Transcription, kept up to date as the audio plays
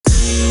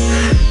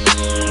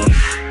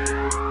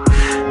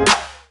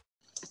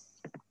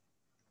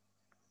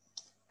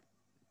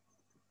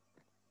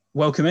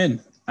welcome in.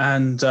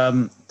 And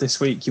this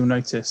week you'll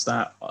notice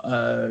that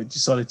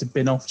decided to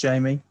bin off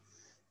Jamie.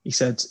 He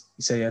said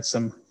he had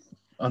some,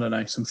 I don't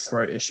know, some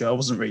throat issue. I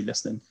wasn't really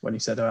listening when he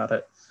said about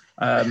it.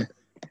 But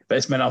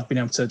it's meant I've been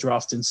able to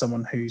draft in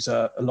someone who's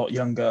a lot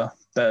younger,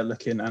 better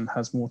looking, and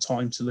has more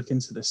time to look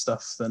into this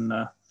stuff than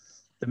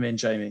me and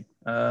Jamie.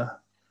 A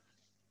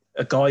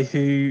guy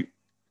who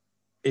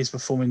is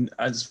performing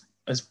as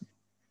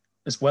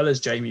well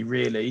as Jamie,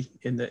 really,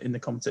 in the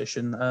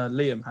competition.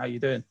 Liam, how you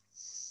doing?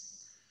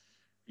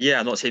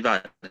 Yeah, not too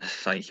bad.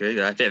 Thank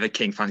you. A bit of a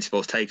King Fantasy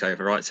Sports takeover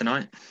right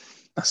tonight.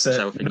 That's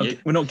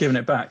it. We're not giving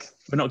it back.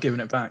 We're not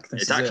giving it back.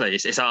 Exactly.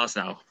 It's ours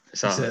now.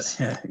 It's ours.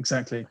 Yeah,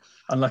 exactly.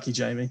 Unlucky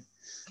Jamie.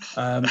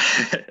 How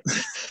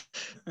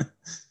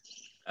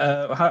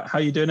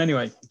are you doing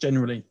anyway,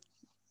 generally?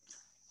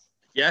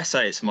 Yeah,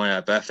 so it's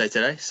my birthday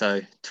today, so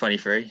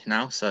 23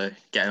 now, so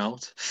getting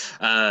old.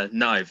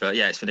 No, but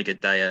yeah, it's been a good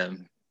day. A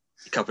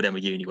couple of them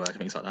with uni work and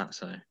things like that.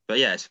 So, but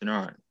yeah, it's been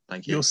all right.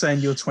 Thank you. You're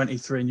saying you're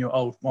 23 and you're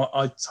old.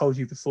 I told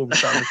you before we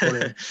started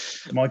recording,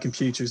 my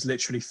computer is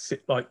literally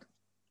like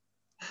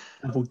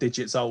double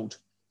digits old.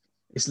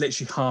 It's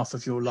literally half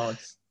of your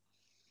life.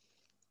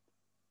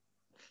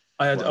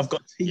 I've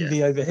got a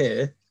TV over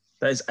here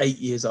that is 8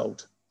 years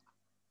old.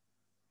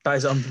 That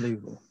is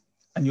unbelievable.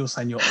 And you're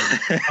saying you're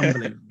old.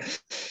 Unbelievable.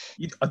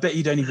 I bet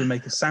you don't even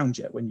make a sound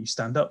yet when you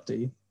stand up, do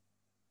you?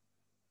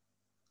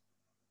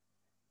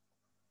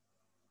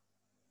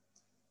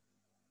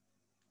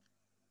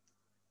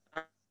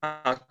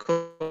 Of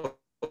course,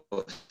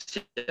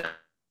 yeah.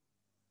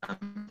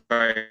 I'm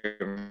very,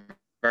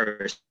 very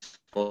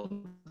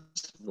responsible,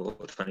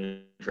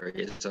 23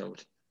 years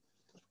old.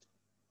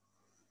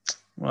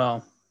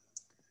 Well,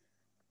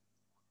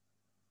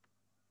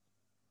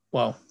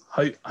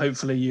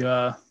 hopefully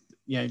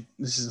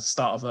this is the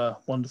start of a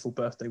wonderful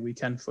birthday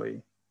weekend for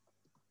you.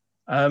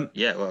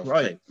 Yeah, well,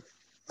 right.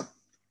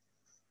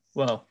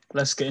 Well,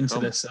 let's get into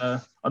this. I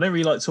don't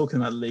really like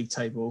talking about the league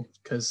table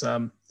because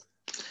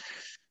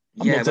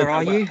where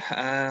are you?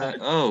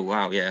 Oh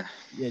wow, yeah.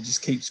 Yeah,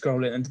 just keep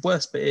scrolling. And the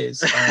worst bit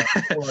is,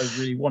 all I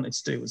really wanted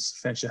to do was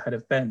finish ahead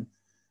of Ben,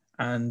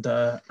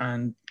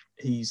 and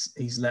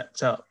he's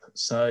leapt up.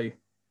 So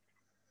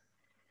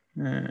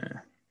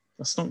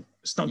it's not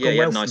gone well.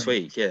 Yeah, nice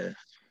week.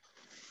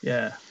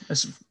 Yeah,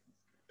 it's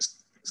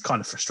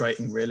kind of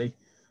frustrating, really.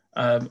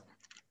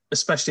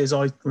 Especially as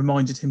I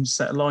reminded him to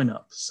set a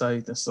lineup. So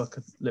that's like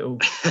a little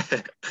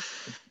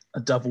a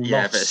double loss.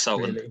 Yeah, a bit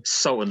of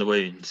salt in the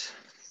wounds.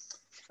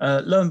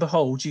 Lo and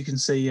behold, you can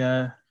see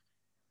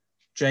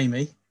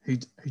Jamie, who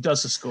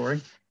does the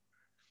scoring.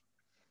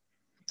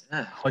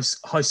 Yeah.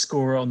 High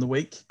scorer on the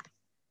week.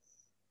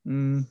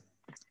 I'm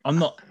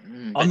not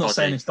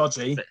saying it's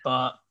dodgy,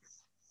 but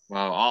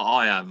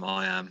I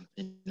am.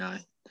 You know,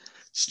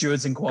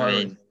 Steward's inquiry.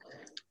 I mean,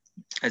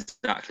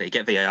 exactly.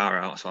 Get VAR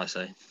out, that's what I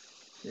say.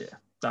 Yeah,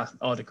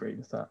 I'd agree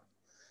with that.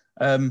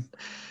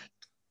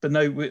 But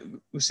no,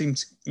 we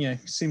seems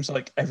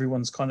like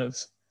everyone's kind of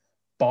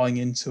buying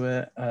into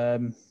it.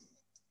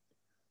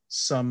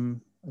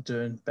 Some are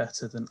doing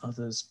better than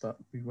others, but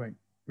we won't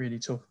really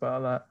talk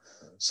about that.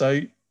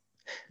 So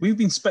we've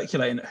been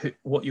speculating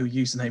what your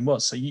username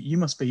was. So you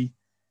must be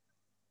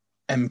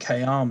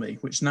MK Army,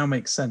 which now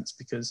makes sense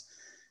because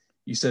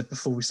you said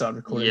before we started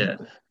recording that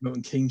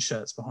Milton Keynes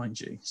shirts behind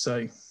you.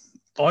 So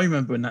I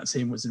remember when that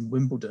team was in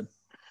Wimbledon.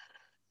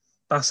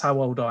 That's how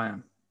old I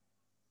am.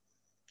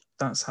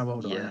 I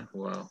am. Yeah,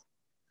 wow.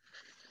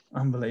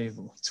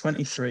 Unbelievable.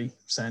 23,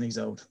 saying he's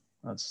old.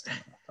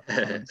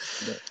 But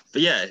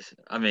yeah,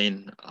 I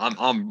mean,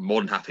 I'm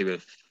more than happy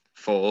with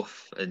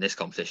fourth in this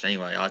competition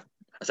anyway. I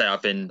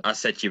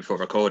said to you before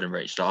recording,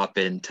 Rich, that I've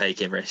been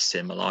taking risks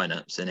in my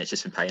lineups and it's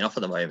just been paying off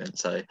at the moment.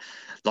 So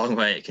long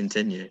way it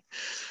continue.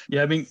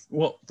 Yeah, I mean,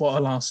 what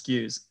I'll ask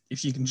you is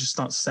if you can just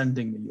start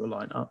sending me your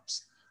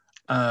lineups,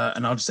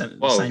 and I'll just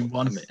send the same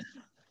one.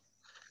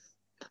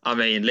 I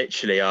mean,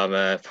 literally,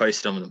 I'm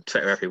posting on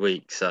Twitter every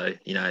week. So,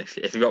 you know,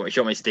 if you want me to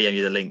DM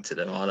you the link to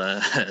them, I'll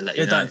let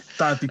you know.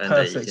 That'd be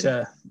perfect.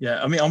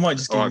 Yeah. I mean, I might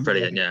just. All right,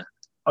 brilliant. Yeah.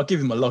 I'll give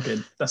him a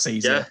login. That's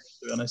easier. Yeah.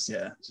 To be honest.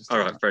 Yeah. All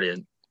right,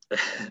 brilliant.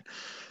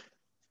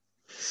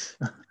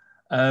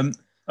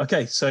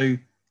 Okay, so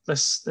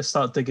let's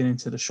start digging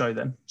into the show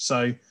then.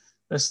 So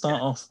let's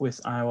start off with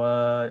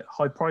our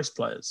high price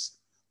players.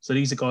 So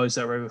these are guys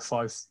that are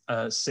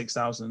over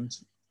 6,000,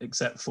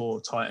 except for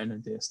Titan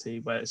and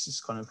DST, where it's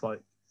just kind of like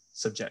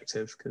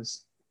subjective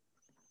because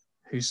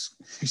who's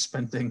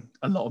spending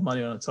a lot of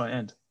money on a tight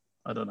end?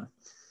 I don't know.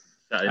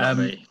 That is not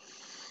me.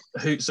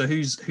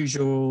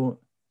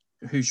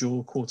 Who's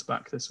your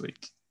quarterback this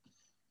week?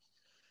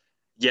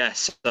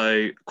 Yes,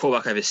 so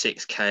quarterback over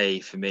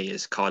 6K for me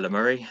is Kyler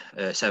Murray,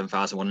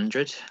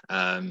 7,100.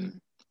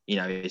 You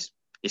know,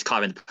 he's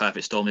kind of in the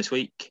perfect storm this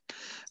week.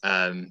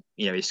 You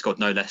know, he's scored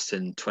no less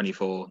than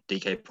 24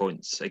 DK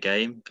points a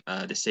game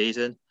this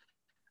season.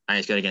 And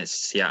he's going against a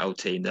Seattle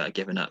team that are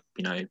giving up,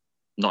 you know,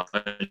 not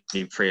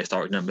only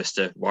prehistoric numbers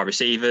to wide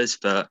receivers,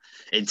 but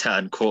in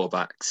turn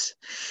quarterbacks.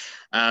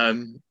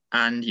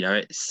 And,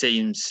 it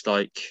seems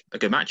like a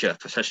good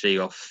matchup, especially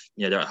off,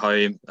 they're at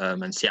home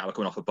and Seattle are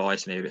coming off a bye,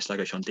 so maybe a bit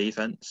sluggish on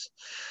defense.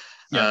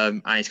 Yeah.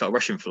 And he's got a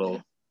rushing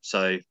floor.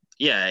 So,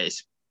 yeah,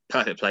 it's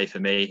perfect play for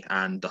me.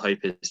 And the hope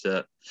is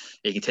that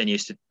he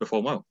continues to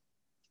perform well.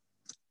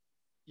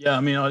 Yeah,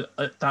 I mean,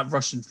 that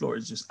Russian floor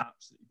is just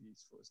absolutely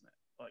beautiful, isn't it?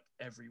 Like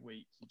every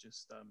week, he's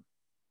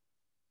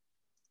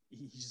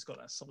just got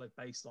that solid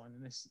baseline,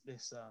 and this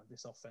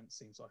offense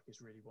seems like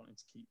it's really wanting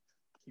to keep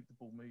the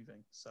ball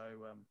moving. So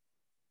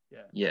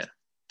yeah,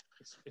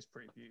 it's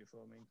pretty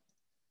beautiful. I mean,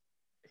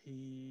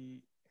 who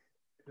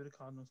the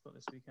Cardinals got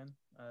this weekend?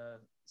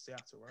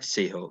 Seattle, right?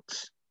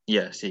 Seahawks.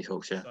 Yeah,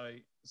 Seahawks. Yeah.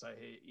 So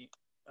here,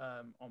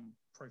 on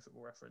Pro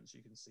Football Reference,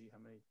 you can see how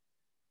many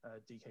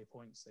DK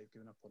points they've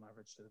given up on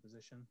average to the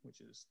position,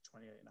 which is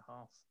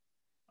 28.5.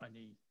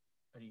 Only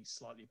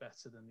slightly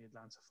better than the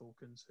Atlanta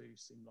Falcons, who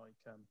seem like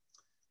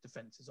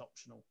defense is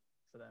optional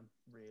for them,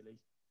 really.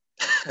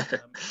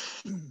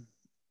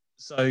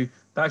 So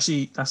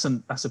actually, that's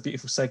a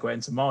beautiful segue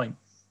into mine,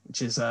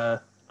 which is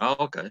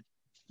okay.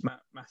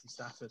 Matthew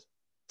Stafford,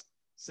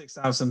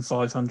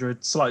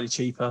 6,500, slightly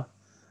cheaper.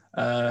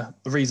 The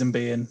reason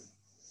being,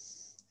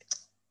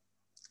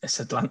 it's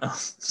Atlanta,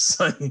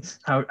 so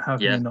how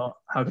can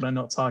I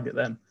not target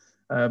them?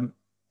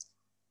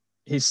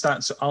 His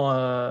stats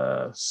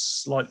are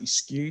slightly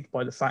skewed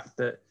by the fact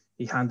that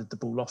he handed the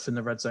ball off in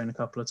the red zone a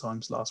couple of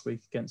times last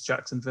week against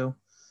Jacksonville.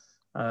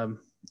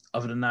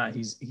 Other than that,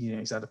 he's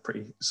had a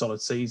pretty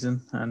solid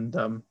season,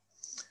 and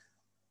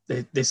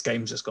this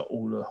game's just got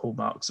all the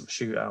hallmarks of a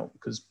shootout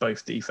because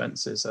both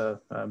defenses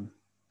are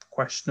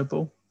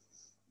questionable,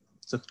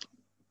 to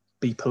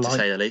be polite, to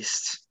say the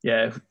least.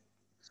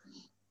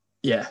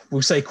 Yeah,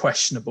 we'll say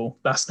questionable.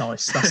 That's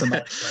nice. That's a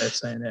nice way of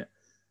saying it.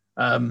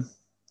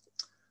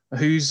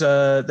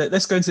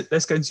 Let's go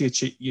into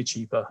your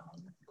cheaper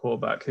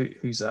quarterback.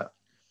 Who's that?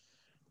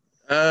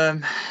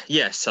 So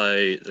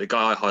the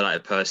guy I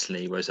highlighted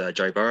personally was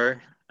Joe Burrow,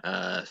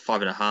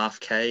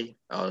 5.5K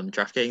on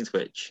DraftKings,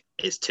 which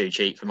is too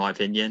cheap for my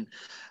opinion.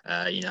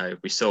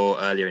 We saw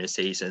earlier in the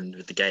season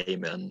with the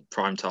game and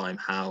prime time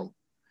how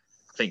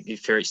I think he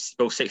threw it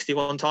ball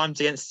 61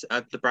 times against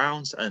the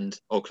Browns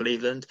or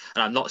Cleveland.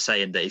 And I'm not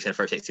saying that he's going to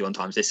throw 61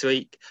 times this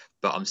week,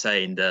 but I'm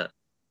saying that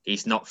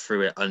he's not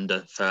threw it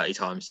under 30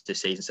 times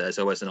this season. So there's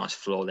always a nice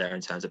floor there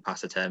in terms of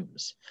pass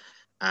attempts.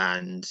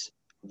 And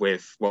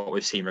with what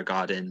we've seen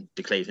regarding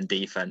the Cleveland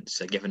defense,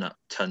 they're giving up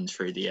tons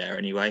through the air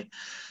anyway.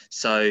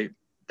 So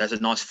there's a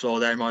nice floor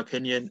there, in my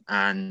opinion.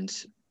 And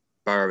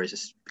Burrow is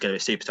just going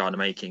to be a superstar in the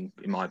making,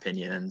 in my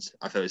opinion. And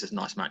I feel it's a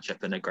nice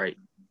matchup and a great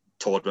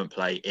tournament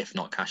play, if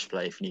not cash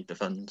play, if you need the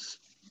funds.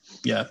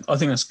 Yeah, I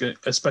think that's good,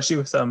 especially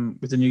with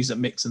the news that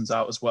Mixon's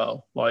out as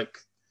well. Like,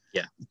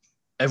 yeah,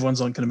 everyone's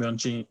going to be on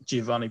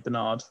Giovanni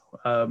Bernard,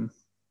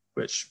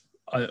 which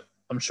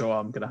I'm sure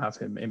I'm going to have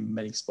him in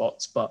many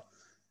spots, but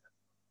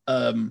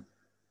they're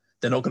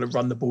not going to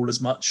run the ball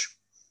as much.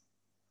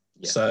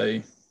 Yeah.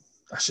 So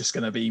that's just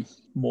going to be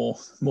more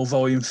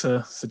volume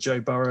for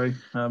Joe Burrow.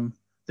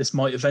 This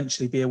might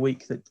eventually be a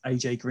week that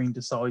AJ Green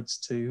decides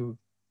to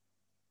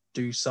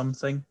do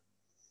something.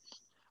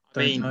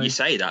 You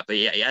say that, but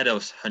yeah, he had a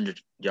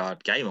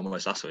 100-yard game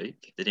almost last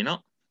week, did he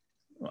not?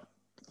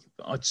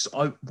 I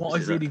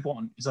really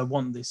want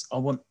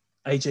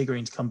AJ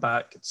Green to come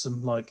back at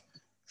some like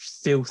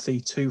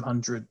filthy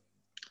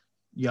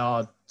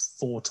 200-yard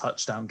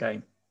 4-touchshirting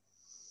game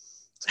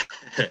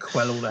to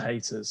quell all the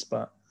haters.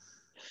 But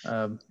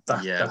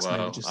that's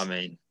maybe just... I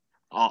mean,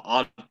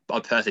 I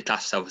personally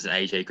class myself as an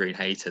AJ Green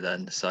hater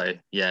then. So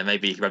yeah,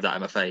 maybe you can rub that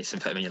in my face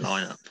and put him in your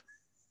lineup.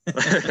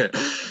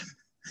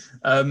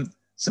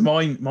 So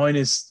mine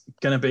is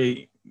going to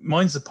be,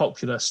 mine's the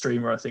popular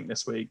streamer, I think,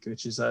 this week,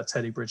 which is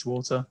Teddy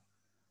Bridgewater,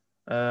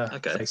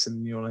 facing the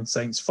New Orleans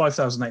Saints,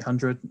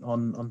 5,800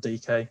 on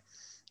DK.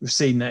 We've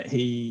seen that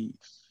he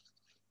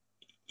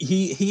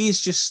is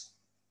just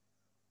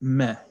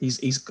meh.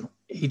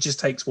 He just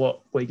takes what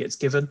he gets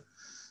given.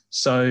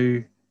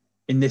 So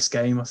in this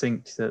game, I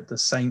think that the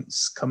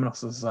Saints coming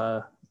off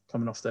their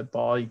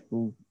bye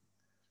will,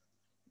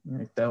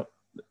 I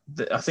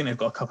think they've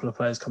got a couple of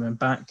players coming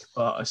back,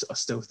 but I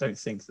still don't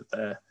think that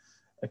they're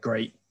a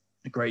great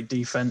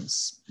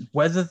defense.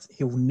 Whether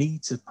he'll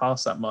need to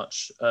pass that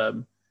much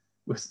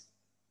with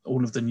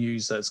all of the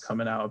news that's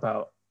coming out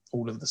about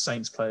all of the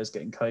Saints players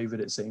getting COVID,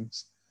 it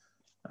seems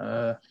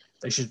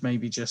they should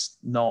maybe just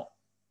not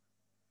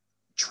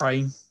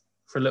train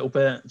for a little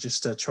bit,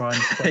 just to try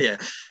and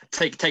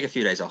take a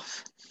few days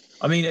off.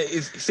 I mean,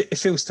 it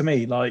feels to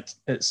me like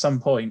at some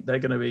point they're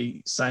going to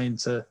be saying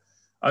to.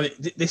 I mean,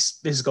 this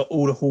has got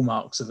all the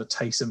hallmarks of a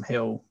Taysom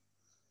Hill,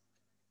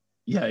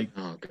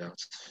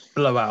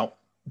 blowout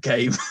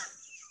game.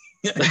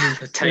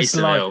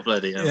 Taysom Hill,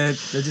 bloody hell. Yeah,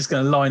 they're just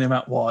going to line him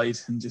out wide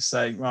and just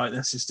say, right,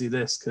 let's just do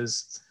this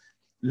because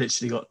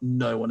literally got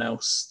no one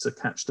else to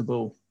catch the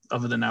ball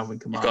other than Alvin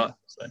Kamara.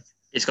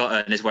 He's got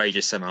to earn his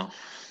wages somehow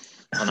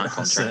on that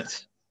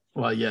contract.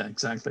 Well, yeah,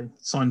 exactly.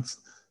 Sign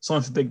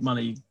for big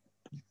money.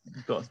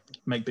 You've got to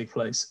make big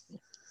plays.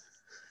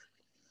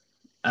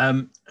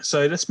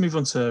 So let's move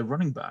on to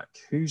running back.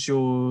 Who's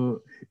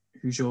your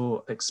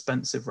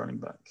expensive running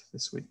back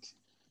this week?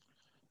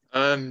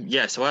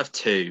 So I have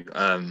two.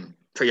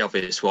 Pretty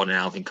obvious one in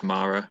Alvin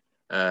Kamara.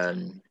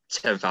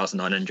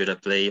 7,900, I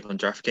believe, on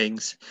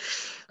DraftKings.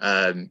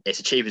 It's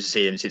the cheapest to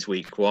see him since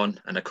week one,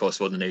 and of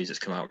course, all the news that's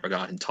come out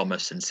regarding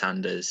Thomas and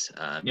Sanders.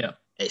 Yeah,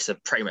 it's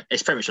pretty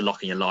much a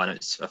lock in your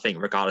lineups. I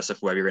think, regardless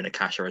of whether you're in a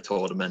cash or a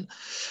tournament.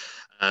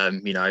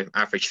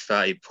 Average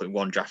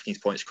 30.1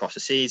 DraftKings points across the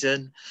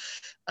season.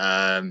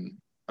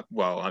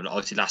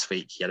 Obviously last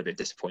week he had a bit of a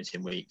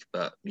disappointing week,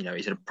 but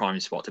he's in a prime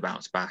spot to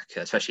bounce back,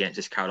 especially against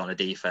this Carolina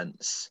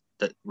defense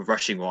that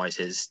rushing wise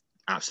is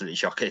absolutely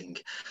shocking.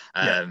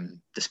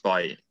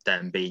 Despite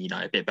them being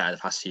a bit better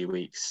the past few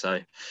weeks. So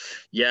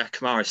yeah,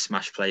 Kamara's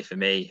smash play for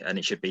me, and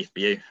it should be for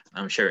you.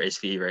 I'm sure it is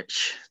for you,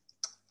 Rich.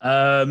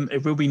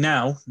 It will be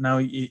now. Now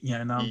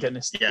now I'm getting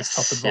this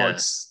top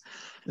advice. Yeah.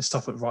 This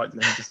top advice.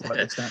 Let me just write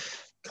this down.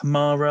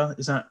 Kamara,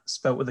 is that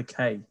spelt with a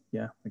K?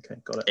 Yeah. Okay,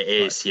 got it. It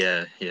is.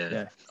 Right.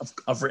 Yeah.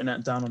 I've written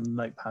that down on the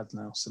notepad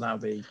now, so that'll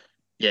be.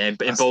 Yeah,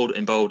 in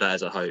bold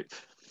as I hope.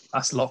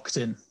 That's locked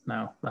in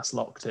now. That's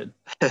locked in.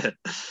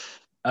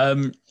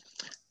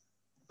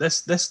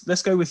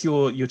 Let's go with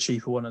your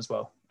cheaper one as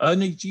well. No,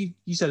 you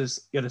said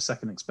you had a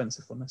second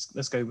expensive one.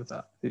 Let's go with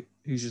that.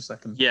 Who's your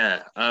second?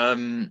 Yeah.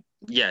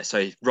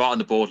 So right on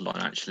the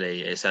borderline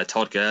actually is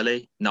Todd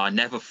Gurley. No, I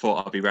never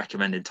thought I'd be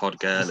recommending Todd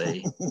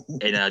Gurley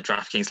in a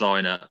DraftKings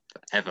lineup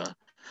ever,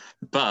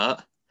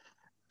 but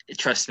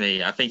trust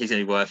me, I think he's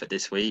going to be worth it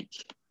this week.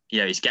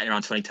 He's getting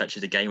around 20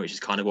 touches a game, which is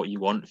kind of what you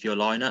want for your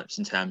lineups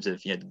in terms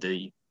of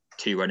the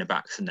two running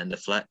backs and then the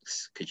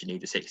flex, because you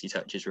need the 60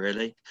 touches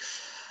really,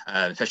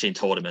 especially in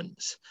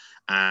tournaments.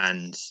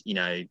 And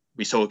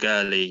we saw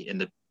Gurley in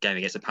the game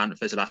against the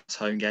Panthers, the last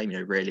home game,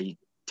 really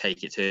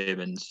take it to him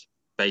and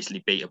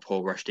basically beat a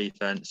poor rush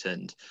defense.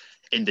 And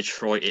in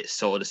Detroit, it's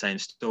sort of the same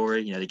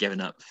story. They're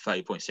giving up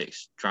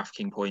 30.6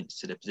 DraftKings points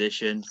to the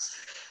position.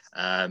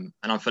 And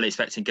I'm fully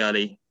expecting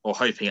Gurley, or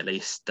hoping at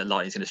least, that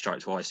Lightning's going to strike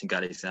twice and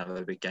Gurley's going to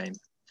have a big game.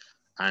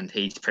 And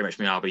he's pretty much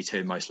my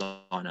RB2 in most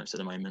lineups at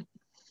the moment.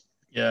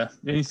 Yeah,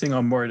 the only thing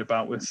I'm worried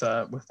about with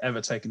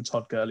ever taking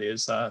Todd Gurley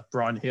is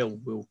Brian Hill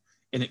will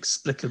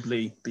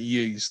inexplicably be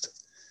used,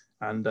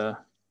 and that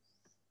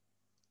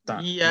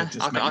will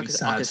just make me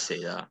sad. I can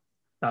see that.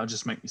 That would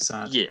just make me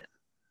sad. Yeah,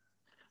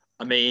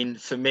 I mean,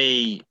 for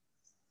me,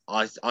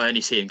 I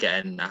only see him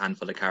getting a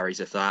handful of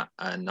carries of that,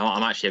 and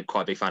I'm actually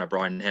quite a big fan of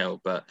Brian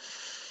Hill. But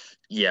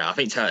yeah, I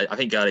think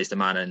Gurley's the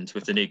man, and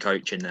with the new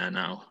coach in there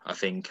now, I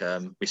think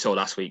we saw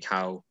last week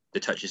how the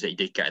touches that he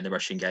did get in the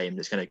rushing game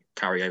is going to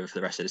carry over for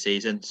the rest of the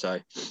season. So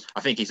I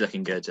think he's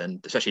looking good,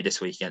 and especially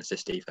this week against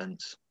this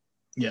defense.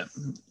 Yeah,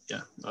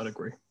 I'd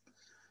agree.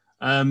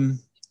 My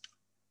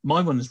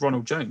one is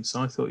Ronald Jones.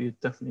 So I thought you'd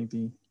definitely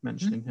be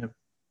mentioning him.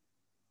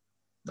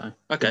 No.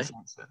 Okay.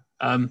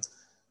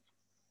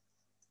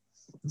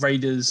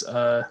 Raiders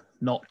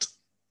not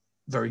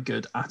very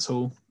good at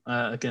all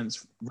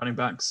against running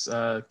backs,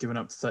 giving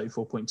up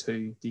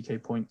 34.2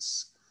 DK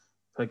points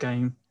per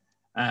game.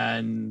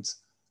 And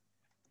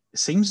it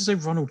seems as though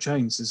Ronald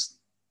Jones is,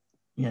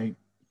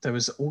 there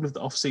was all of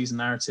the off-season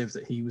narrative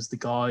that he was the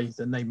guy.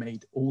 Then they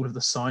made all of the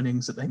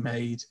signings that they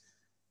made,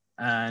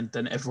 and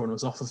then everyone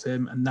was off of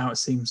him. And now it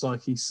seems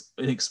like he's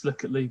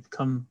inexplicably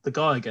become the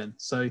guy again.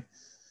 So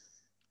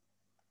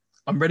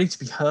I'm ready to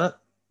be hurt,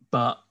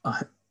 but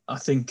I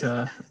think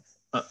I'll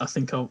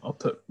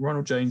put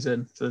Ronald Jones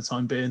in for the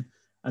time being,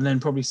 and then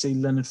probably see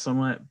Leonard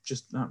Fournette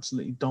just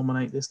absolutely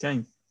dominate this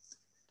game.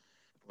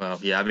 Well,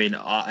 yeah, I mean,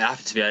 I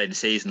happened to be early in the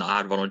season. I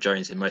had Ronald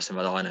Jones in most of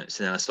my lineups,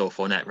 and then I saw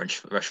Fournette rush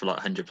for like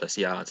 100 plus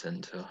yards,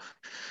 and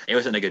it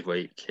wasn't a good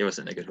week.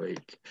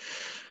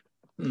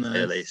 No.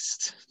 At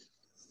least.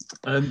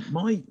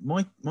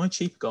 My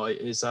cheap guy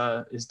is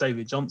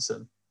David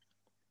Johnson.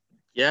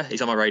 Yeah,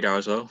 he's on my radar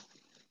as well.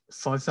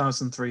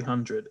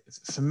 5,300.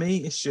 For me,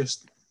 it's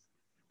just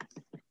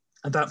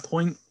at that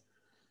point,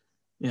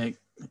 it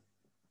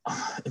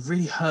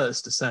really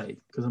hurts to say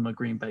because I'm a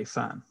Green Bay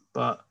fan,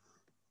 but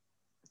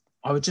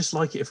I would just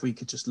like it if we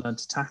could just learn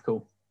to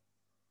tackle.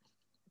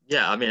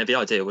 Yeah, I mean, it'd be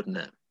ideal, wouldn't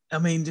it? I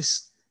mean, it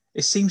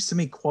seems to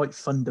me quite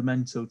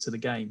fundamental to the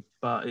game,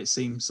 but it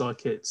seems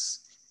like it's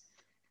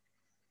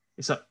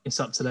up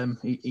to them,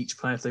 each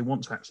player, if they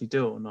want to actually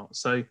do it or not.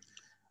 So,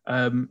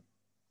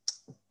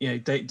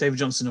 David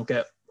Johnson will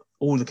get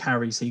all the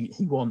carries he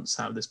wants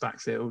out of this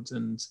backfield,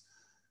 and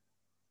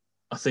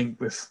I think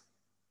with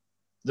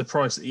the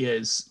price that he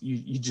is,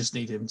 you just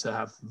need him to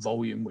have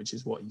volume, which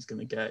is what he's going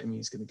to get. I mean,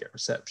 he's going to get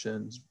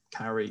receptions,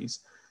 carries,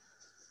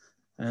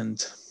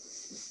 and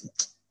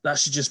that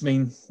should just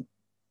mean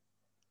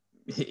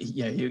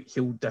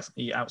he'll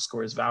definitely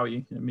outscore his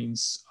value. It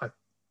means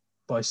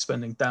by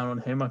spending down on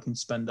him, I can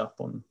spend up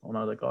on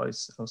other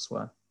guys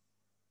elsewhere.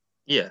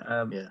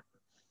 Yeah.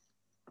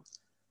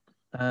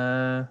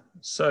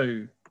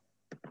 So,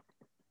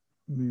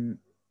 do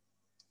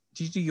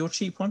you do your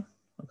cheap one?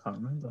 I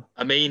can't remember.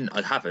 I mean,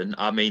 I haven't.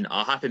 I mean,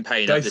 I have been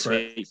paying Go up this for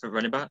it. week for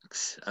running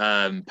backs.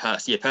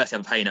 Personally,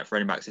 I'm paying up for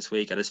running backs this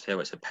week. I just feel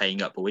it's a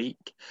paying up a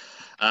week.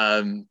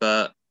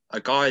 But a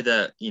guy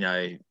that,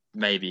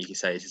 maybe you could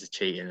say this is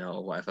cheating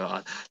or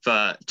whatever,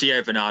 but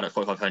Gio Bernard at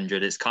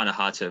 4,500, it's kind of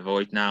hard to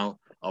avoid now.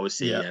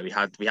 Obviously, Yeah. we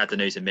had the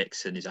news of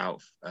Mixon who's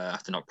out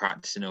after not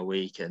practicing a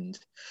week, and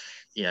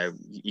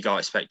you got to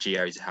expect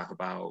Gio to have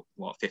about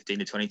 15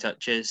 to 20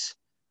 touches.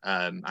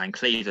 And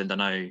Cleveland, I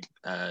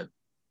know,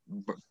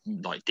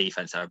 like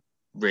defense are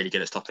really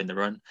good at stopping the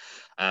run.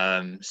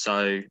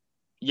 So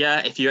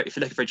yeah, if you're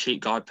looking for a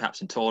cheap guy,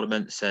 perhaps in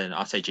tournaments, then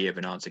I'd say Gio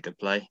Bernard's a good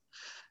play.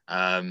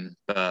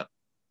 But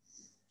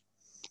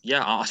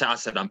yeah, I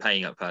said I'm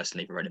paying up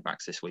personally for running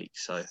backs this week,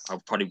 so I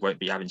probably won't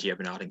be having Gio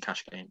Bernard in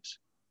cash games.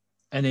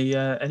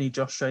 Any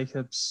Josh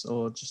Jacobs,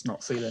 or just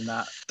not feeling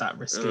that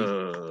risky?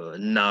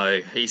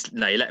 No, he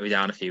let me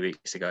down a few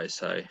weeks ago,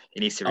 so he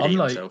needs to redeem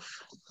himself.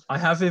 I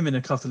have him in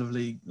a couple of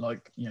league,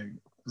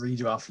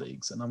 redraft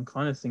leagues, and I'm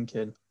kind of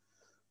thinking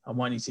I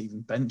might need to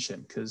even bench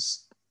him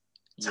because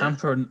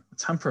Tampa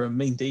are a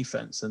mean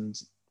defense, and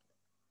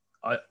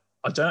I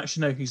don't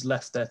actually know who's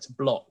left there to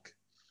block.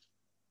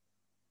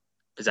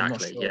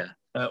 Exactly, sure.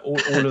 Yeah. All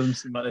of them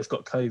seem like they've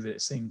got COVID,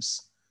 it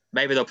seems.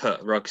 Maybe they'll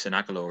put Ruggs and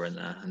Aguilar in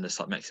there and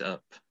just mix it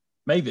up.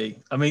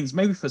 Maybe. I mean,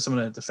 maybe put some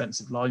of the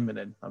defensive linemen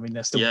in. I mean,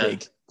 they're still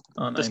big,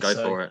 aren't they? Just go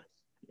for it.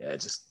 Yeah,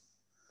 just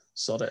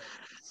sod it.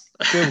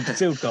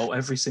 Field goal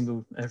every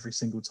single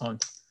time.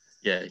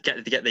 Yeah,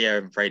 get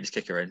the Raiders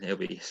kicker in. He'll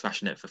be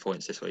smashing it for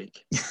points this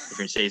week if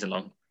you're in season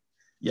long.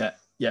 Yeah,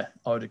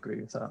 I would agree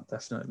with that,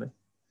 definitely.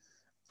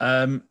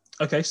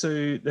 Okay,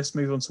 so let's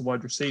move on to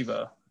wide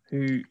receiver.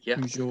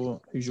 Who's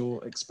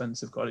your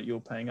expensive guy that you're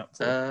paying up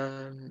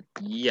for?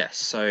 Yes,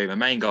 so my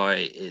main guy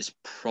is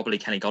probably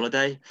Kenny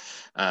Golladay.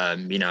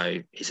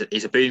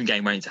 He's a boom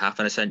game waiting to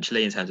happen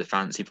essentially in terms of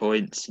fantasy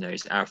points.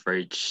 He's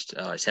averaged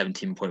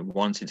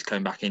 17.1 since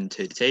coming back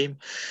into the team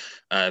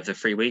for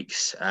 3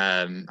 weeks,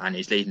 and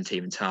he's leading the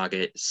team in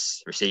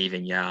targets,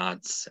 receiving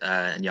yards,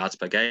 and yards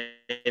per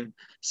game.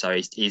 So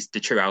he's the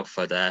true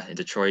alpha there in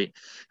Detroit.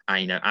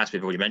 And as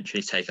we've already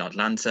mentioned, he's taken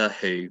Atlanta,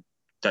 who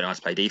don't know how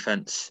to play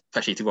defense,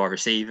 especially to wide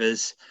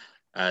receivers.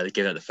 They're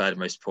giving up the third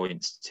most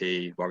points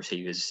to wide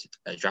receivers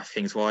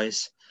DraftKings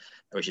wise,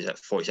 which is at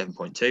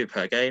 47.2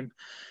 per game.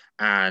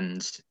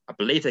 And I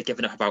believe they're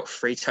giving up about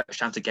 3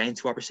 touchdowns a game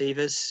to wide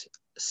receivers.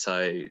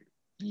 So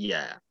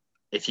yeah,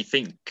 I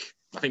think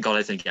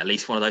Golladay's going to get at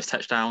least one of those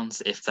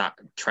touchdowns if that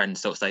trend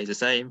still stays the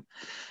same.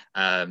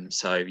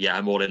 So yeah,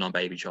 I'm all in on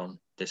Baby John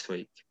this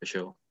week for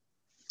sure.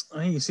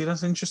 Hey, you see,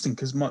 that's interesting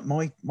because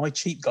my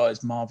cheap guy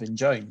is Marvin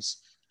Jones.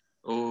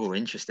 Oh,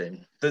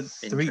 interesting.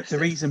 The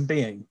reason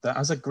being that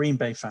as a Green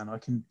Bay fan, I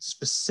can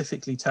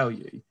specifically tell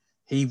you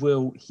he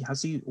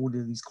has all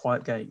of these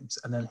quiet games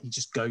and then he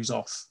just goes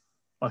off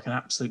like an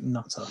absolute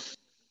nutter.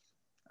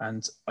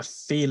 And I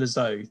feel as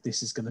though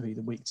this is going to be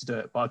the week to do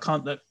it, but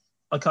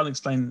I can't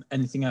explain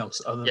anything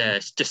else other than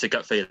it's just a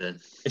gut feeling.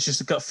 It's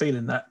just a gut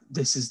feeling that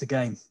this is the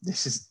game.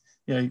 This is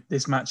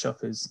this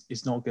matchup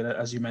is not good,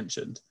 as you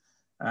mentioned,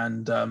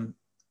 and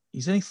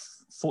he's only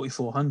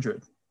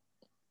 4,400.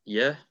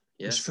 Yeah.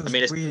 It feels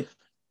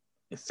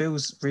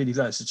really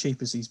low. It's the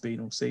cheapest he's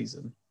been all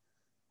season.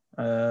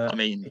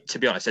 To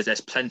be honest, there's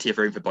plenty of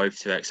room for both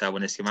to excel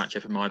in this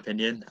matchup, in my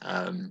opinion.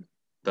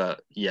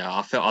 But yeah,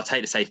 I'll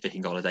take the safe pick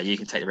in Golladay. You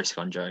can take the risk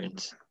on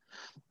Jones.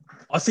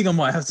 I think I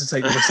might have to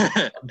take the risk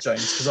on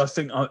Jones because I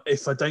think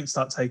if I don't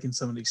start taking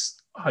some of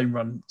these home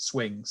run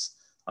swings,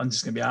 I'm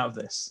just going to be out of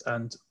this.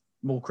 And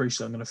more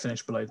crucially, I'm going to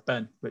finish below the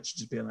Ben, which would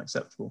just be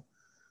unacceptable.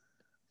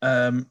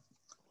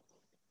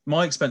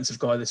 My expensive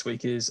guy this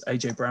week is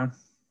AJ Brown.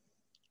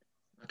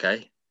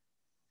 Okay.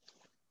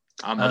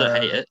 I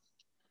don't hate it.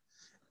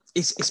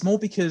 It's more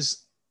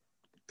because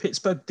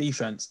Pittsburgh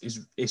defense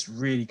is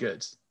really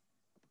good,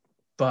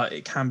 but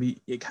it can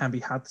be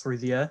had through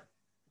the air.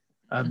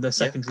 Their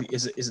secondary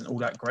isn't all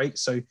that great.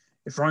 So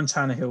if Ryan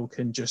Tannehill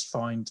can just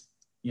find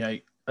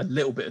a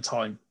little bit of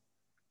time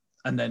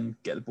and then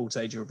get the ball to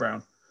AJ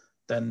Brown,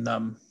 then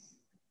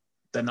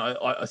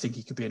I think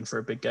he could be in for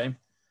a big game.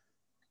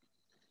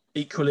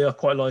 Equally, I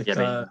quite like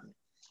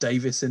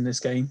Davis in this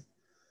game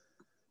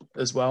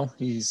as well.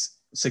 He's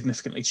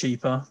significantly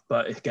cheaper,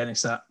 but again,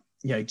 it's that,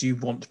 do you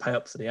want to pay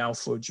up for the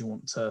alpha or do you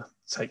want to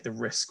take the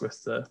risk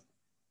with the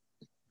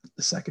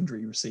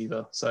secondary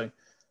receiver? So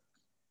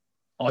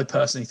I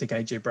personally think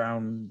AJ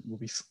Brown will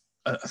be.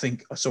 I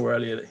think I saw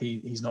earlier that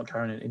he's not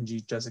carrying an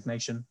injury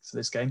designation for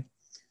this game.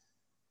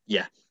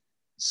 Yeah.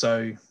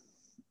 So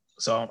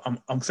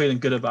I'm feeling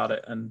good about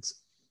it, and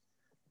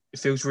it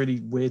feels really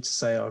weird to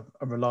say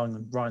I'm relying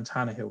on Ryan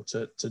Tannehill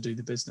to do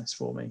the business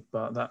for me,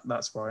 but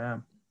that's where I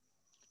am.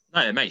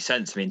 No, it makes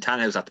sense. I mean,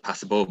 Tannehill's have to pass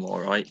the ball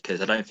more, right? Because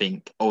I don't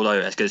think, although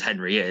as good as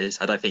Henry is,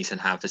 I don't think he's going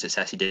to have the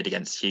success he did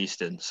against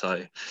Houston.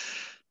 So,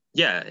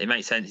 yeah, it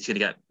makes sense. He's going to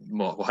get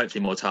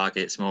hopefully more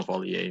targets, more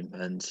volume,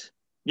 and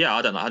yeah,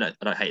 I don't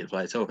hate the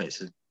play at all.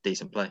 It's a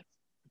decent play.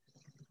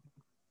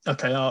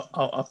 Okay,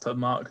 I'll put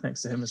Mark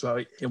next to him as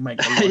well. He'll make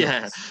the lineup.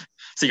 Yeah.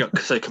 So you got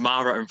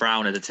Kamara and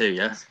Brown are the two,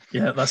 yeah.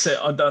 Yeah, that's it.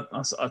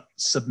 I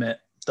submit.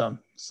 Done.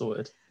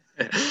 Sorted.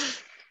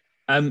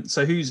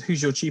 So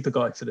who's your cheaper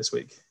guy for this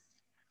week?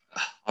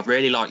 I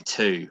really like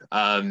two,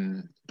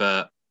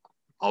 but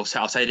I'll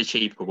say the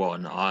cheaper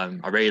one. I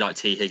really like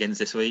T Higgins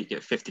this week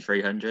at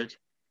 5,300.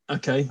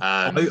 Okay,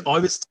 I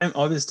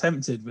was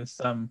tempted with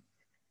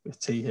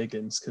T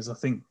Higgins because I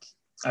think,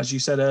 as you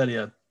said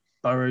earlier,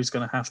 Burrow's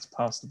going to have to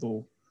pass the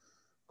ball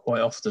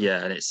quite often.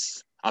 Yeah, and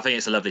I think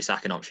it's a lovely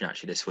second option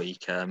actually this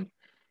week.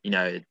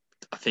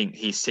 I think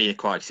he's seen a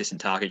quite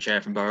consistent target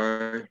share from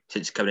Burrow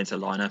since coming into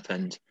the lineup,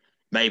 and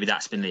maybe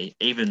that's been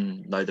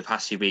even though the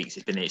past few weeks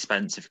it's been the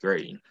expensive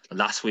Green.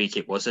 Last week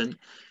it wasn't.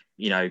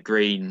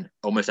 Green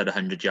almost had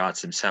 100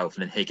 yards himself,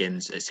 and then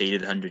Higgins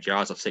exceeded 100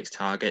 yards off 6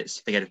 targets.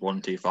 I think he had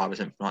 125 or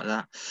something like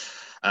that.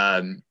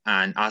 And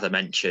as I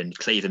mentioned,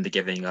 Cleveland are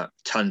giving up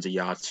tons of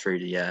yards through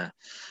the air.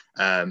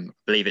 I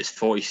believe it's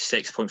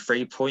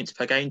 46.3 points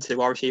per game to the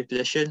wide receiver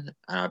position.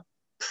 And I'm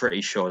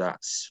pretty sure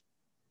that's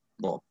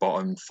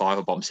bottom 5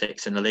 or bottom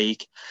 6 in the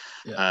league.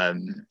 Yeah.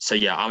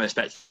 I'm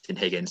expecting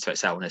Higgins to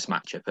excel in this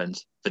matchup.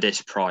 And for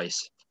this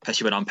price,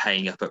 especially when I'm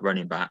paying up at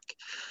running back,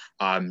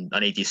 I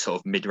need these sort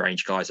of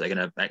mid-range guys that are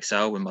going to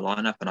excel in my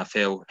lineup. And I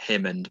feel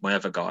him and my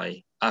other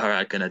guy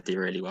are going to do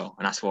really well.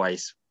 And that's why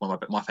he's one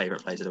of my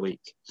favourite players of the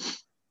week.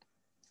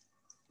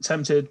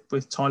 Tempted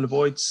with Tyler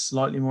Boyd,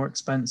 slightly more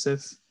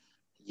expensive.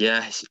 Yeah,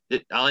 I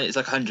think it's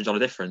like $100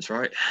 difference,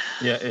 right?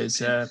 Yeah, it is.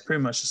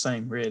 Pretty much the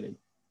same, really.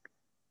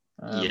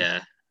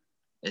 Yeah,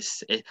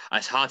 it's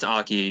hard to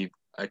argue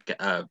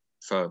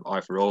for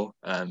either or.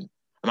 I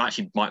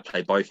actually might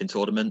play both in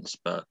tournaments,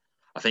 but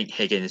I think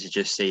Higgins is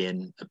just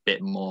seeing a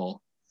bit more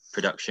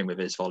production with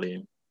his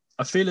volume.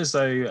 I feel as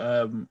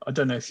though I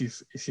don't know if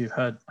you've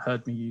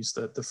heard me use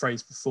the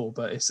phrase before,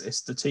 but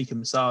it's the Tikka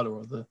Masala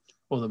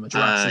or the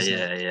Madras, isn't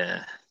it?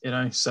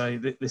 Yeah. So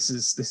this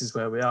is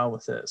where we are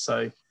with it.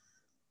 So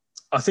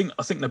I think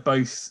they're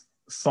both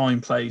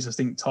fine plays. I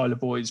think Tyler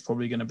Boyd's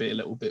probably going to be a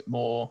little bit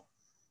more.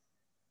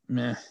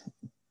 Meh.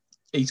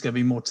 He's going to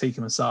be more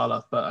Tikka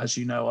Masala, but as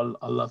you know,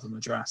 I love a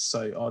Madras,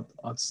 so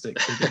I'd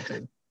stick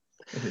Higgins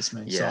if it's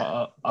me. Yeah.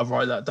 So I'll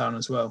write that down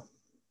as well.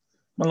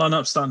 My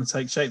lineup's starting to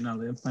take shape now,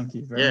 Liam. Thank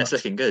you very much. Yeah, it's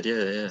looking good.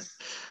 Yeah.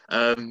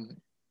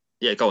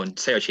 Go on,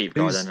 say your cheap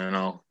guy then, and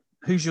I'll.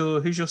 Who's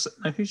your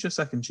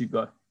second cheap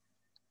guy?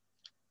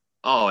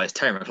 Oh, it's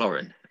Terry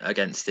McLaurin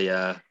against the.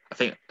 I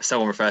think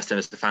someone refers to him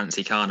as the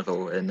fancy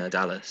carnival in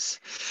Dallas.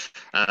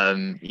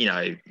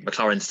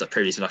 McLaurin's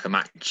previously like a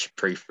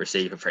match-proof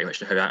receiver, pretty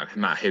much no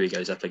matter who he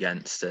goes up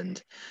against,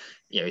 and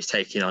he's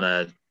taking on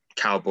a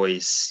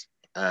Cowboys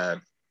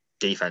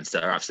defense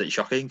that are absolutely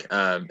shocking.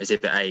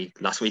 Exhibit A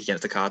last week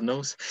against the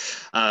Cardinals,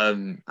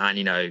 and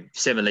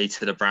similarly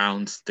to the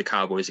Browns, the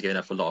Cowboys are giving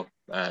up a lot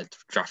of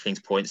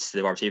DraftKings points to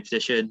the wide receiver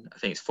position. I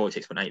think it's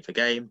 46.8 per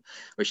game,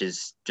 which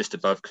is just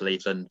above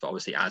Cleveland, but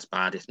obviously as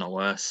bad, if not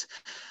worse.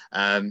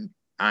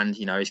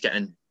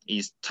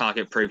 He's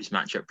target proof, he's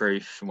matchup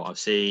proof from what I've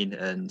seen,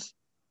 and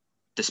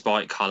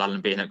despite Kyle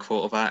Allen being at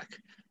quarterback,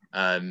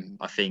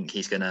 I think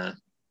he's going to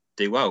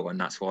do well, and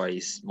that's why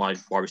he's my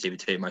wide receiver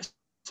 2 most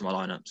of my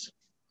lineups.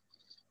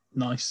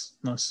 Nice.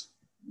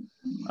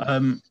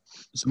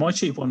 So my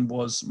cheap one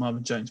was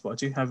Marvin Jones, but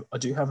I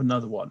do have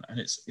another one, and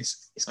it's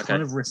okay.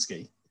 Kind of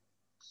risky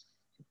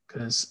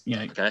because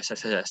Okay,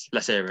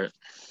 let's hear it.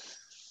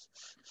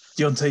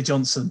 Deontay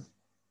Johnson.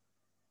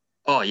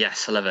 Oh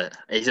yes, I love it.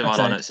 He's in my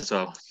lineups as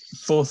well.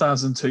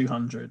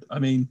 4,200. I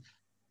mean,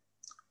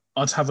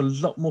 I'd have a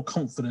lot more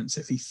confidence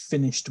if he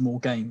finished more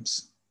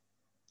games.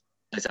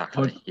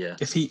 Exactly. Yeah.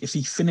 If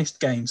he finished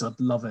games, I'd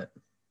love it.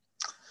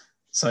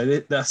 So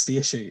that's the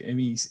issue. I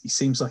mean, he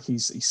seems like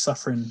he's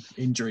suffering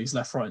injuries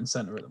left, right, and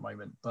centre at the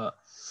moment. But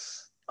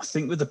I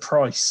think with the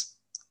price,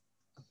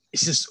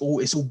 it's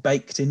all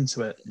baked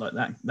into it, like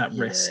that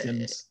risk.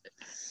 And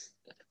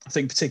I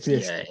think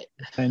particularly if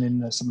you're playing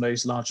in some of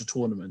those larger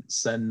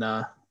tournaments, then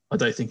I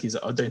don't think his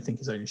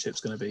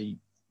ownership's going to be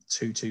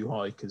too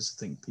high because I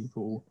think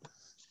people will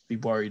be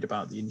worried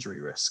about the injury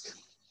risk.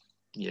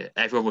 Yeah,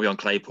 everyone will be on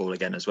Claypool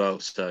again as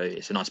well, so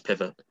it's a nice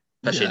pivot.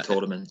 Especially in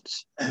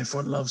tournaments.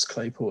 Everyone loves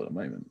Claypool at the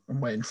moment. I'm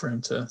waiting for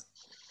him to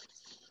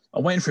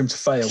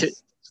fail, to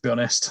be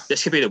honest.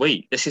 This could be the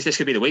week. This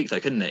could be the week though,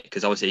 couldn't it?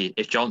 Because obviously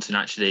if Johnson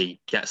actually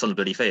gets on the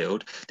bloody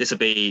field, this will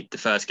be the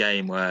first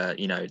game where,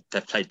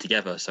 they've played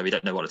together. So we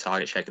don't know what the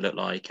target share could look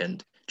like.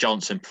 And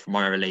Johnson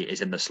primarily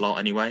is in the slot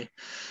anyway.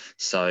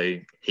 So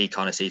he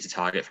kind of sees the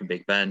target from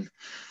Big Ben.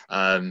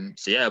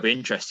 It'll be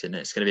interesting.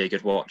 It's going to be a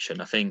good watch. And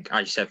I think,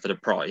 as you said, for the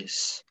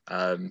price,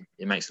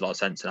 it makes a lot of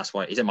sense. And that's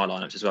why he's in my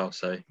lineups as well.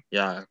 So,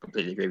 yeah, I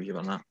completely agree with you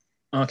on that.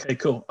 Okay,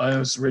 cool. I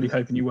was really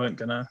hoping you weren't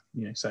going to,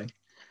 say,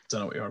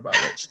 don't know what you're on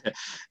about, Rich.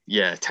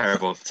 Yeah,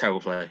 terrible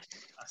play.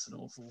 That's an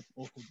awful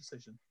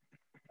decision.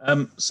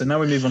 So now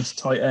we move on to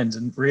tight ends.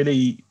 And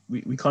really,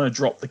 we kind of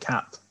dropped the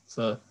cap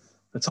for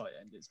the tight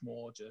end. It's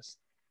more just,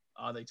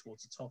 are they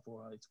towards the top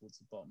or are they towards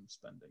the bottom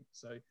spending?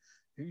 So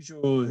who's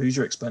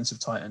your expensive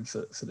tight end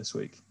for this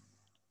week?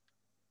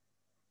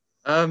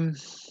 Um,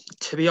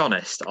 to be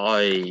honest,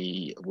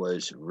 I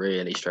was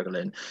really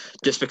struggling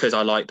just because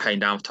I like paying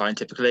down for time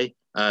typically.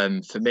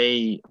 For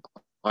me,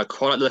 I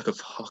quite like the look of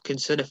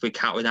Hawkinson if we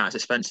count with that as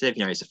expensive.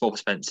 You know, he's the fourth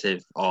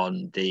expensive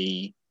on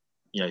the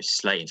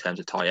slate in terms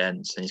of tight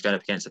ends, and he's going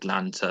up against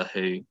Atlanta,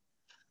 who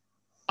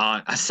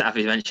aren't, as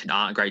Savvy mentioned,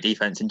 aren't great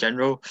defense in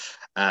general.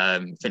 I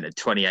think they're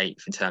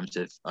 28th in terms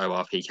of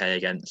ORPK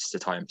against the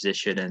tight end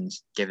position and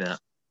giving up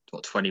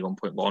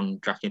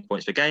 21.1 drafting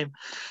points per game.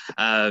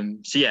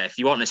 So yeah, if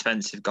you want an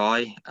expensive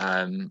guy,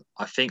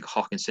 I think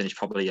Hawkinson is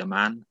probably your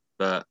man,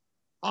 but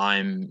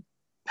I'm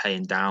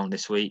paying down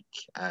this week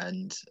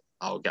and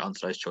I'll get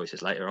onto those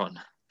choices later on.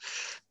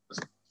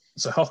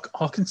 So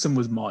Hawkinson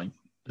was mine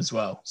as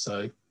well.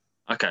 So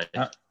okay,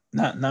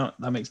 now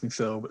that makes me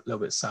feel a little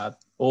bit sad,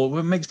 or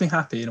it makes me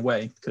happy in a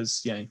way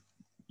because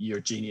you're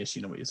a genius,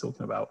 you know what you're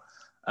talking about,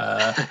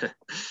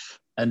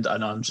 and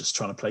I'm just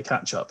trying to play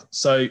catch up.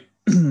 So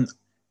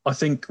I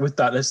think with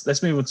that,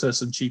 let's move on to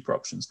some cheaper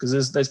options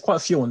because there's quite a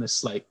few on this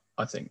slate,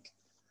 I think.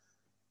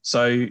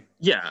 So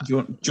yeah, do you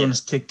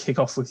want to kick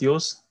off with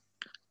yours?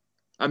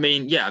 I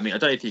don't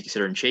know if you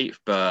consider him cheap,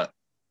 but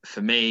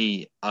for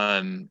me,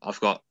 I've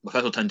got my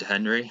first one turned to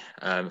Henry,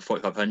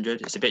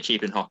 4,500. It's a bit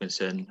cheaper than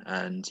Hawkinson,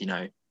 and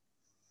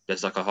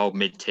there's like a whole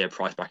mid-tier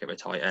price bracket with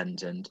tight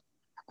ends, and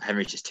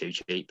Henry's just too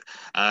cheap.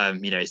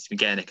 He's been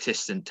getting a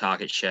consistent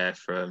target share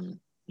from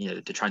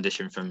the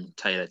transition from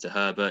Taylor to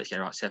Herbert. He's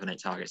getting about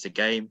 7-8 targets a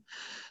game,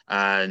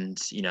 and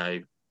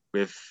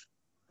with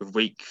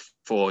week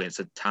 4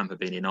 against Tampa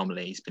being the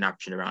anomaly, he's been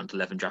averaging around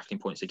 11 drafting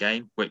points a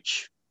game,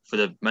 which for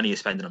the money you're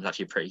spending on is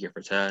actually a pretty good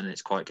return, and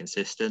it's quite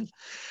consistent.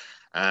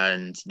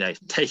 And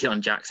taking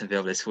on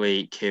Jacksonville this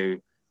week, who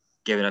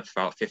given up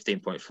about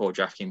 15.4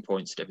 drafting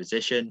points to the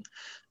position,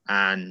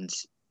 and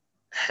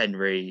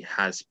Henry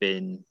has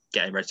been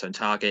getting red zone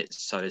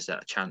targets, so is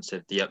that a chance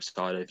of the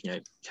upside of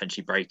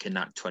potentially breaking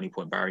that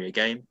 20-point barrier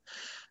game.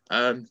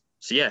 So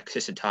yeah,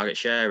 consistent target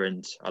share,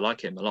 and I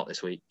like him a lot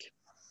this week.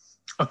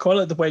 I quite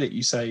like the way that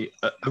you say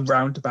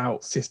around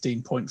about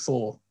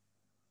 15.4,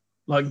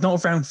 like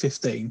not around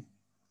 15,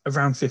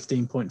 around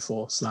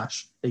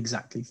 15.4 /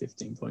 exactly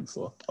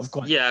 15.4. I've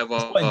quite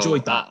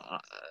enjoyed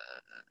that.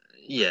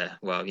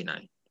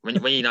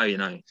 When you know, you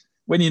know.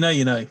 When you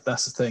know,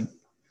 that's the thing.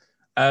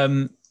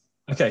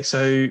 Okay,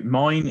 so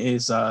mine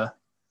is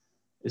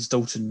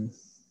Dalton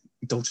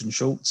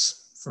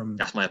Schultz from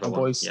that's my other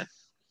Cowboys. One.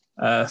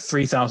 Yeah,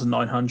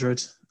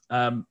 3,900.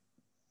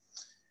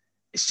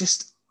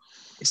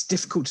 It's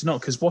difficult to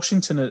not because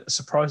Washington are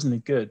surprisingly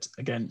good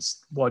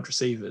against wide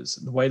receivers.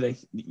 The way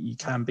you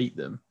can beat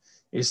them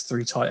is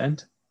through tight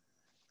end,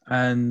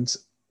 and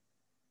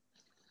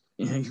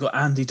you've got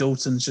Andy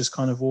Dalton's just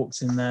kind of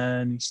walked in there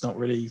and he's not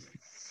really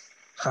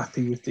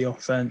happy with the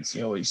offense.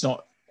 He's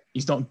not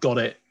got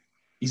it.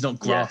 He's not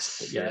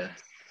grasped it yet. Yeah.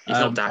 He's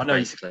not that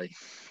basically.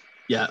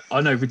 Yeah,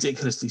 I know,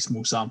 ridiculously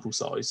small sample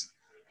size.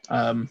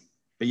 But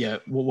yeah,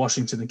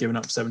 Washington are giving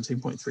up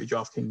 17.3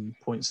 drafting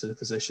points to the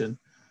position.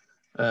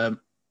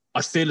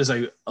 I feel as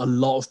though a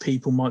lot of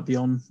people might be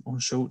on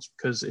Schultz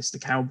because it's the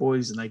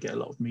Cowboys and they get a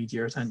lot of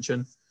media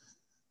attention.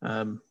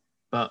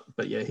 But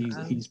yeah,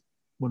 he's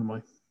one of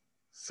my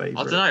favorite.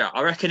 I don't know.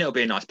 I reckon it'll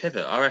be a nice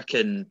pivot. I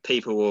reckon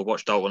people will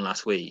watch Dalton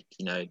last week.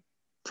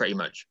 Pretty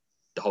much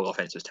the whole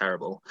offense was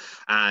terrible,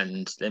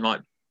 and they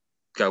might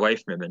go away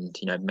from him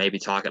and maybe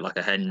target like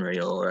a Henry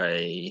or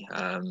a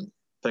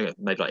maybe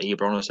like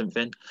Ebron or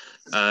something.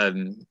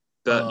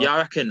 But yeah, I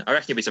reckon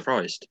you'll be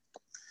surprised.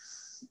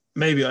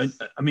 Maybe I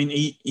mean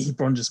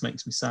Ebron just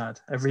makes me sad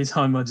every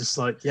time. I just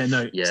like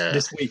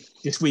this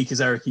week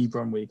is Eric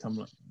Ebron week. I'm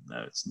like,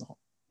 no, it's not.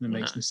 It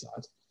makes me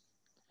sad.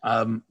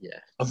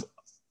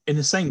 In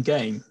the same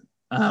game,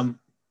 I'm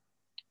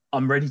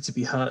ready to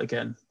be hurt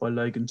again by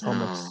Logan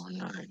Thomas. Oh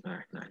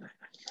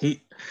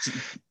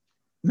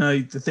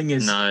no. The thing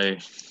is, no.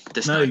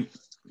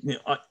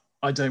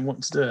 I don't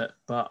want to do it,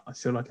 but I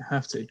feel like I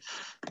have to.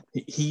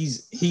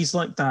 He's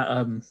like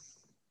that.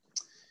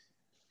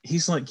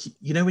 He's like,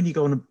 when you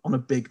go on a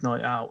big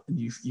night out and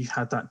you've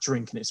had that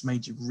drink and it's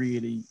made you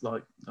really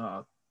like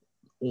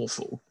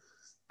awful,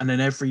 and then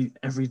every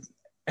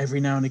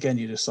now and again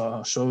you're just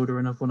like, shoulder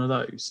another one of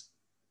those,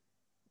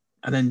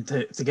 and then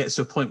to get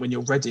to a point when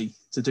you're ready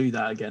to do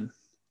that again.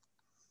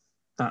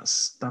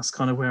 That's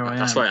kind of where I am.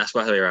 That's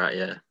where we're at.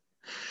 Yeah.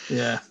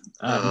 Yeah.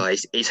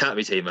 He's hurt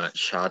me too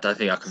much. I don't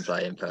think I can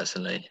play him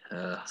personally.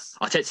 I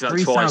texted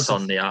him twice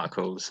on the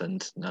articles,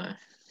 and no.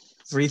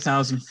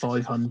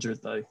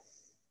 3,500 though.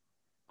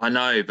 I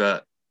know,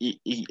 but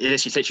he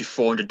takes you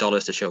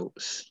 $400 to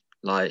Schultz.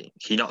 Like,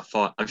 can you not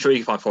find? I'm sure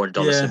you can find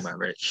 $400 somewhere,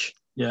 Rich.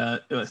 Yeah,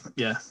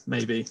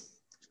 maybe.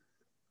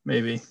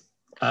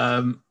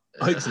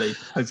 Hopefully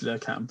I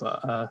can,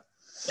 but.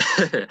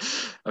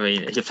 I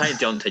mean, if you're playing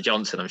Deontay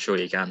Johnson, I'm sure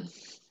you can.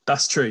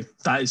 That's true.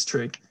 That is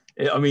true.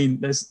 In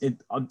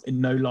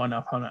no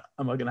lineup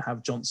am I going to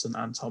have Johnson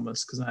and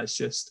Thomas because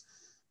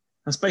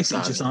that's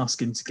basically just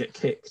asking to get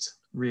kicked,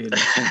 really.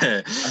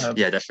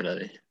 Yeah,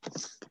 definitely.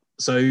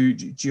 So,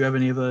 do you have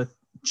any other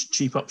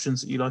cheap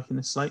options that you like in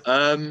this slate?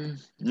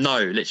 No,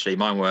 literally,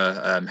 mine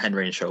were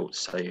Henry and Schultz,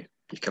 so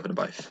you've covered them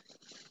both.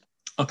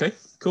 Okay,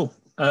 cool.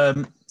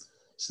 So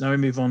now we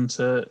move on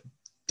to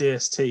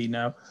DST.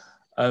 Now,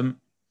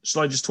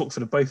 shall I just talk for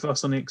the both of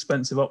us on the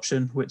expensive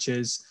option, which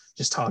is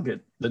just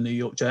target the New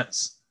York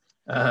Jets?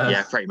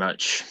 Yeah, pretty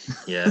much.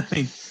 Yeah.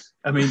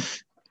 I mean,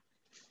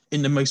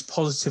 in the most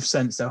positive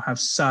sense, they'll have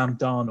Sam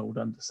Darnold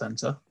under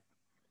center.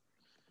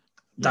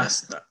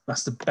 That's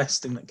the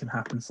best thing that can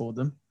happen for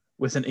them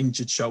with an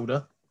injured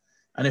shoulder.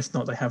 And if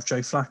not, they have Joe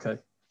Flacco.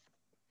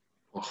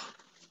 Oh.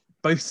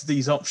 Both of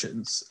these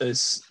options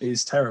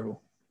is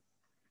terrible.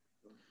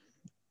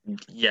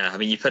 Yeah, I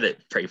mean, you put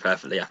it pretty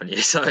perfectly, haven't you?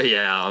 So,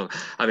 yeah,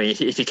 I mean,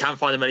 if you can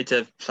find the money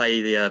to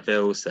play the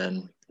Bills,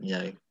 then,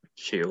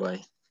 shoot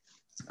away.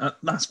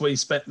 That's what you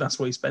spent. That's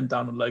what you spend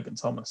down on Logan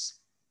Thomas.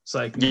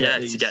 So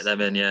to get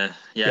them in, yeah.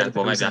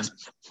 Well,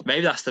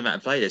 maybe that's the meta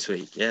play this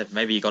week. Yeah,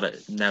 maybe you got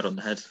it nailed on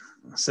the head.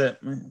 That's it.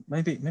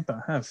 Maybe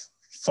I have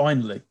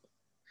finally.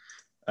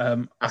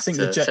 I think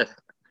the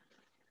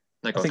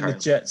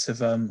Jets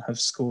have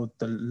scored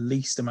the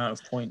least amount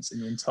of points in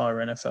the entire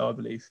NFL, I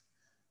believe.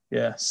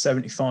 Yeah,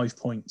 75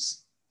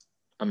 points.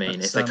 I mean,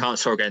 if they can't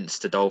score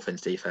against the Dolphins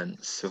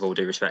defense, with all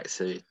due respect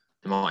to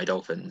the mighty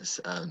Dolphins,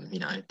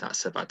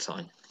 that's a bad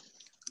sign.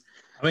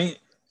 I mean,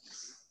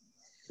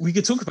 we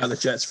could talk about the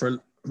Jets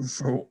for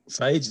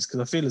ages because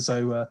I feel as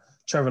though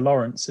Trevor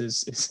Lawrence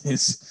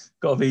is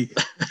got to be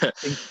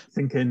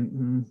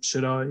thinking,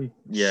 should I?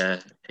 Yeah,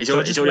 he's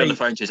already on the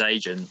phone to his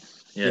agent.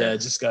 Yeah,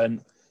 just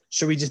going,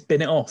 should we just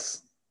bin it off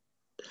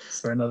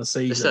for another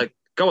season? Just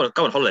go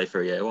on holiday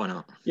for a year. Why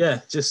not? Yeah,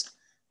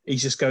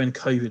 he's just going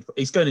COVID.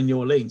 He's going to New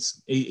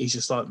Orleans. He's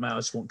just like, man, I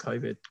just want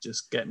COVID.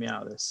 Just get me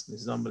out of this. This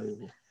is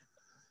unbelievable.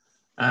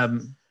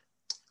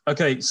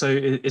 Okay, so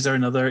is there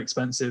another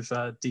expensive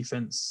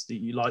defense that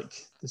you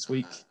like this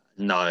week?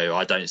 No,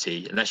 I don't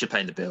see. Unless you're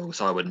playing the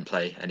Bills, I wouldn't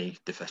play any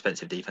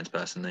expensive defense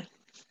personally.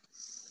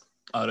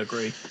 I'd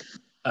agree.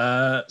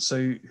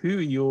 So who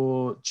are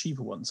your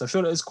cheaper ones? I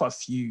feel like there's quite a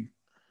few.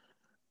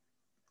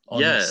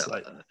 I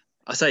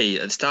say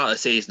at the start of the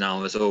season, I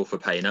was all for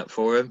paying up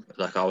for him.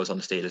 Like I was on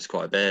the Steelers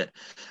quite a bit.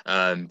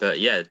 But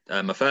yeah,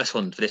 my first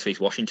one for this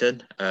week's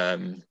Washington.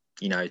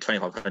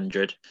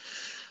 2,500.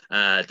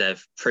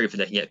 They've proven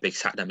they can get big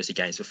sack numbers in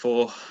games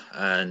before,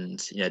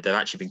 and they've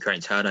actually been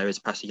creating turnovers,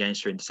 passing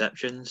games through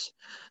interceptions.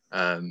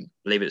 I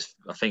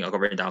think I've got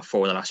written down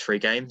 4 in the last 3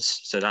 games,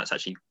 so that's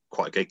actually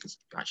quite good,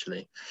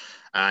 actually.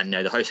 And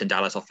the host in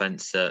Dallas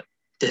offense that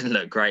didn't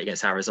look great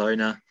against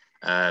Arizona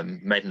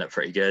made it look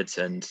pretty good,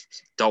 and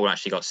Dalton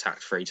actually got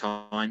sacked 3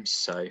 times.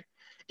 So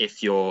if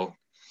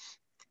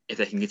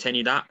they can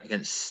continue that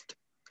against,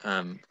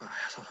 I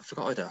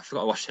forgot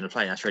Washington are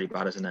playing. That's really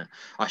bad, isn't it?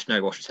 I should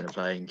know Washington are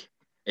playing.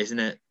 Isn't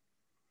it?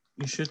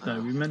 You should know.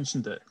 We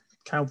mentioned it.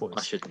 Cowboys.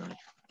 I should know.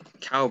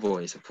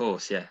 Cowboys, of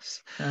course,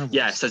 yes. Cowboys.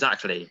 Yes,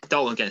 exactly.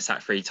 Dalton getting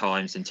sacked 3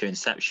 times and 2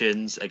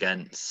 interceptions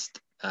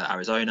against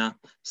Arizona.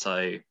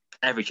 So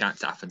every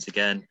chance it happens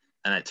again.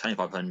 And at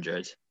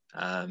 2,500,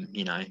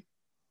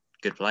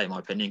 good play, in my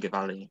opinion, good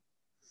value.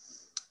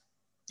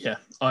 Yeah,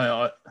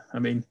 I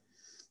mean,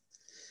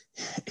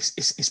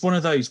 it's one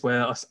of those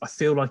where I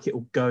feel like it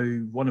will go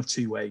one of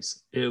 2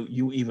 ways.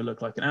 You'll either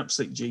look like an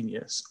absolute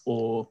genius,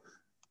 or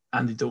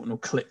Andy Dalton will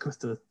click with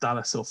the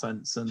Dallas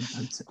offense, and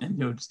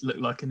you'll just look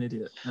like an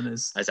idiot. And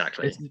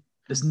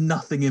there's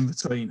nothing in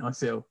between. I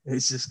feel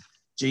it's just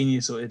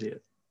genius or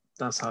idiot.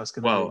 That's how it's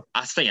going to be. Well,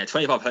 I think at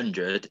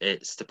 2,500,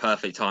 it's the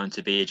perfect time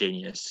to be a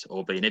genius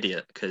or be an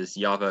idiot, because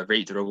you either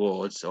reap the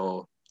rewards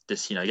or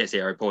just get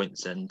 0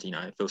 points and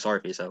feel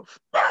sorry for yourself.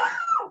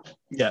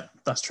 Yeah,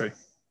 that's true.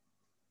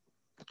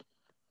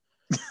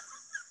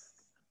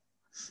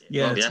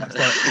 Getting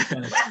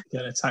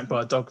attacked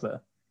by a dog there.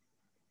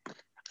 I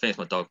think it's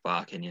my dog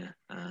barking. Yeah.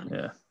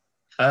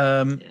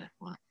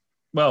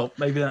 Well,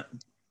 maybe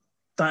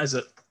that is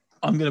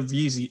I'm going to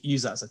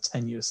use that as a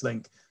tenuous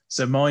link.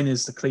 So mine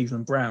is the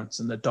Cleveland Browns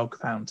and the dog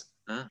pound.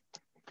 There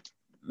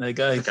you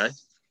go. Okay.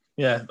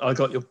 Yeah, I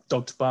got your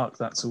dog to bark.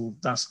 That's all.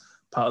 That's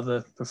part of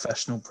the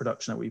professional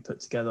production that we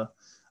put together.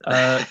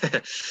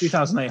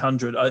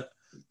 2,800.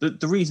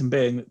 The reason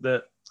being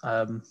that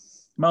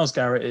Myles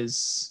Garrett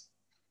is,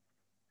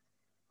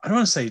 I don't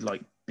want to say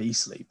like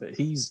beastly, but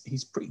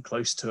he's pretty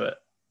close to it.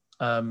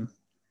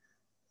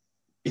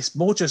 It's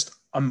more just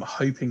I'm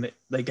hoping that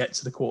they get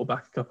to the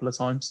quarterback a couple of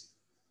times,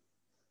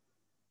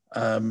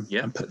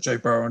 and put Joe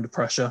Burrow under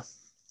pressure,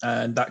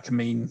 and that can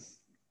mean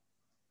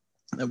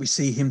that we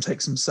see him take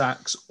some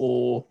sacks,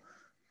 or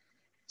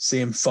see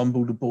him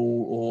fumble the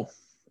ball, or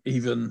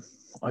even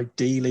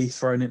ideally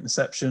throw an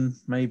interception,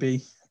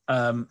 maybe.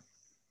 I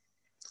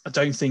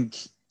don't think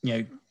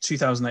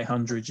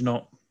 2,800.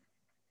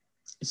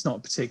 It's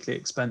not particularly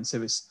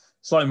expensive. It's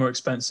slightly more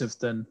expensive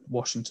than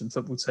Washington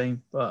football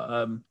team, but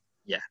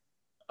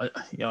I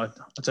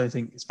don't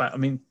think it's bad. I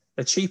mean,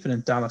 they're cheaper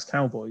than Dallas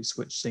Cowboys,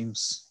 which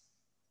seems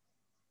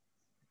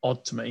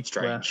odd to me.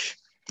 Strange.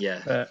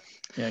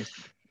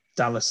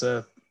 Dallas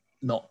are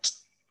not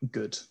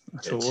good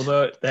at all.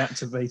 Although they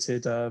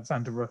activated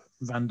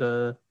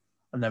Vander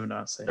I never know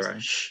how to say his name.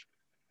 Rush.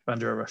 Van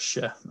der Esch,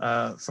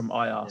 from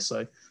IR.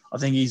 So I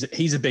think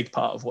he's a big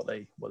part of what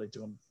they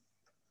do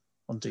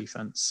on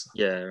defense.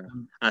 Yeah,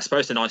 I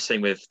suppose the nice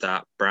thing with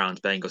that Browns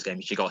Bengals game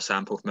is you got a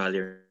sample from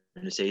earlier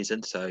in the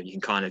season, so you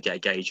can kind of get a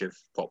gauge of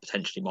what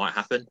potentially might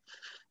happen.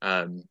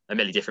 A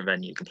really different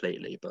venue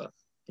completely, but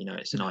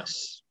it's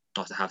nice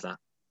to have that.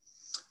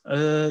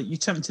 You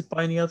tempted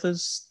by any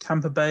others?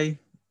 Tampa Bay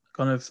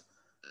kind of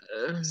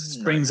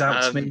springs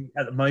out to me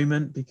at the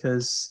moment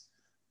because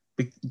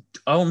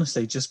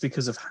honestly, just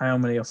because of how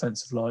many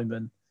offensive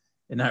linemen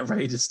in that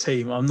Raiders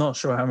team, I'm not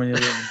sure how many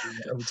of them will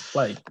be able to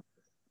play.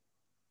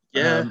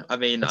 Yeah, I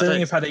don't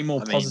think I've had any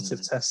more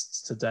positive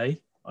tests today.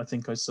 I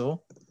think I saw,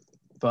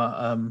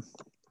 but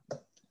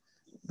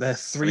they're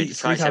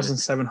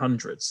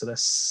 3,700, so they're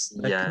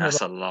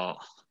that's a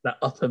lot. That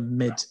upper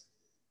mid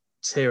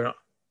tier.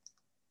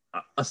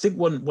 I think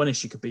one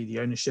issue could be the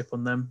ownership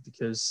on them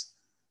because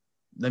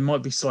they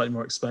might be slightly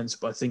more expensive,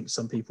 but I think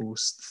some people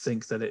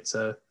think that it's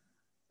a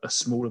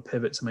smaller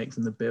pivot to make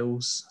from the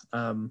Bills.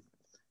 And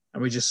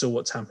we just saw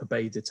what Tampa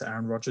Bay did to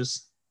Aaron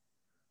Rodgers.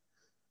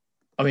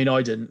 I mean,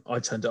 I didn't. I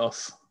turned it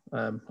off.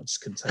 I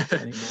just couldn't take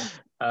it anymore.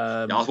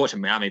 I was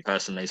watching Miami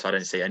personally, so I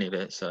didn't see any of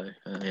it. So,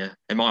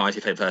 in my eyes,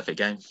 he played a perfect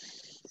game.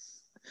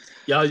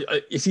 Yeah,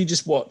 if you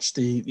just watch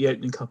the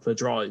opening couple of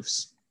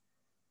drives,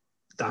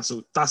 that's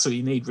all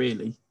you need,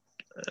 really.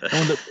 No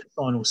one looked at the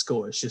final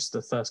score. It's just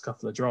the first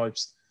couple of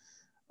drives.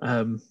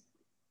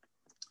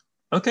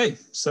 Okay,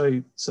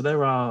 so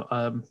there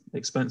are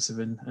expensive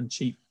and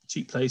cheap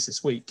plays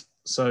this week.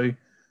 So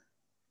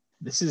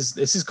this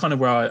is kind of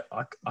where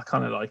I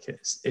kind of like it.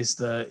 Is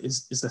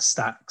the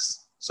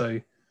stacks. So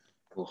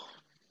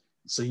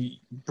you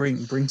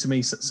bring to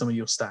me some of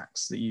your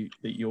stacks that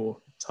you're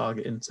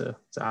targeting to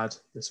add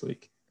this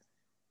week.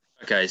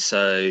 Okay,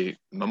 so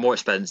my more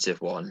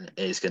expensive one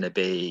is going to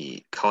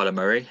be Kyler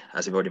Murray,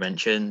 as we've already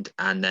mentioned,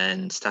 and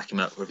then stack him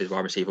up with his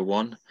wide receiver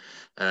one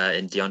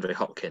in DeAndre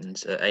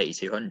Hopkins at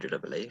 8,200, I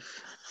believe.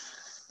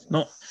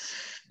 Not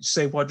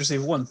say wide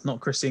receiver one, not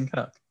Christian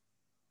Kirk.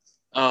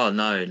 Oh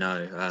no.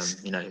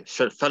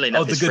 Funnily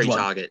enough, his free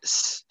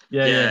targets.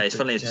 Yeah.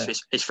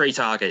 His free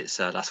targets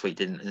last week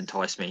didn't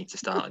entice me to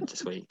start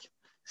this week.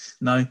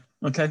 No.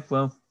 Okay.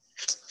 Well,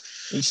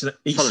 each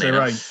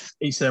their own.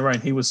 Each their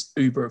own. He was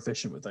uber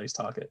efficient with those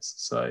targets.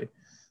 So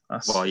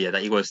that's... Well, yeah,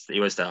 that he was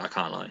there. I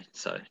can't lie.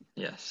 So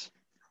yes.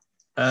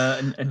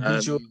 And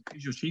who's your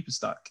cheapest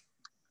stack?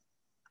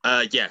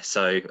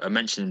 So I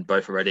mentioned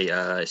both already.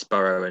 It's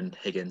Burrow and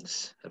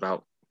Higgins,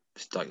 about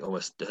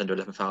almost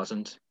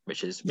 111,000,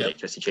 which is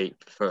ridiculously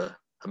cheap for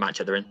a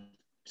matchup they're in.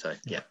 So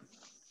yeah.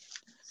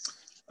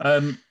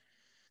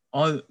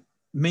 Both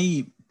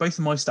of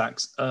my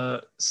stacks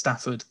are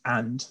Stafford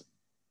and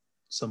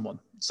someone.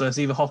 So it's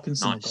either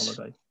Hawkinson or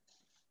Golladay.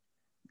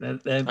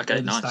 They're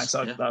the stacks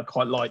that I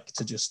quite like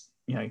to just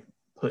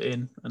put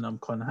in, and I'm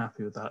kind of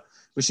happy with that.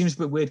 Which seems a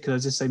bit weird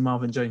because I just say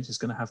Marvin Jones is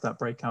going to have that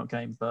breakout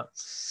game, but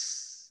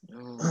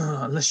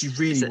unless you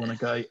really want to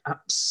go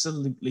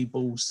absolutely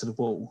balls to the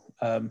wall,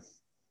 I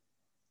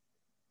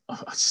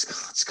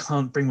just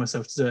can't bring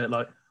myself to do it.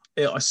 Like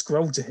I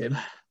scroll to him,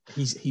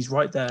 he's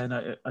right there,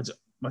 and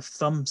my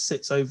thumb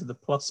sits over the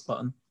plus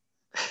button.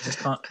 Just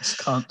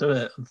can't do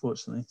it,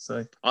 unfortunately.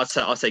 So I'd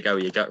say go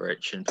with your gut,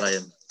 Rich, and play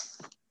him.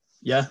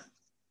 Yeah.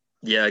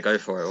 Yeah, go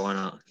for it. Why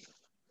not?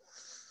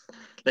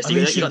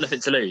 You got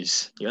nothing to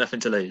lose. You got nothing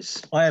to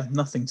lose. I have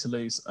nothing to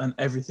lose and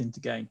everything to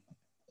gain.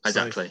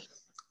 Exactly. So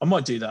I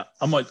might do that.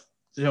 I might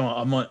go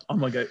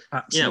absolutely.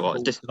 You know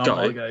what? Just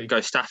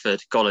go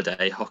Stafford,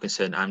 Golladay,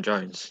 Hawkinson, and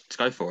Jones. Just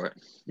go for it.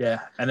 Yeah,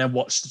 and then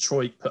watch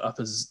Detroit put up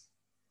as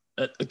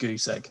a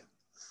goose egg.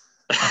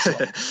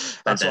 That's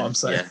what I'm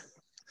saying. Yeah.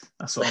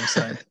 That's what I'm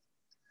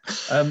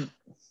saying.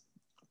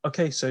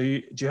 Okay, so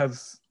do you have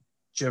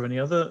any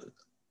other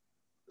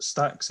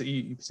stacks that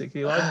you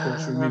particularly like, or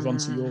should we move on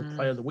to your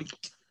player of the week?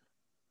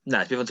 No,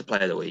 let's move on to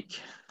player of the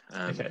week.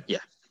 Okay. Yeah.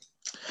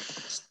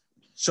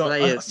 So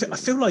I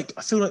feel like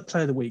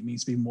player of the week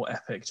needs to be more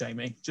epic,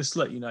 Jamie. Just to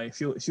let you know, if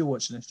you're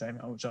watching this, Jamie,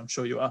 which I'm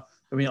sure you are.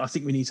 I mean, I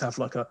think we need to have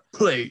like a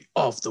play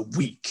of the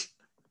week.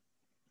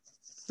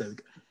 There we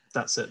go.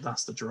 That's it.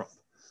 That's the drop.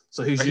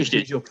 So who's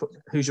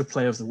your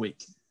player of the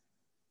week?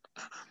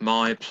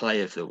 My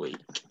play of the week.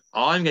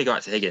 I'm going to go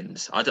back to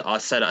Higgins. I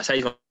say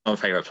he's one of my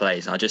favourite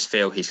plays. I just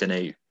feel he's going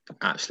to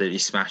absolutely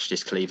smash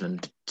this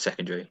Cleveland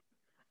secondary.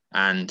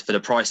 And for the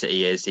price that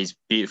he is, he's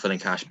beautiful in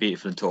cash,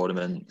 beautiful in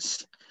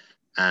tournaments.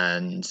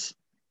 And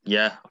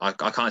yeah, I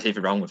can't see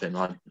anything wrong with him.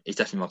 He's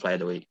definitely my player of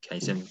the week.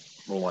 He's in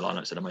all my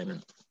lineups at the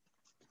moment.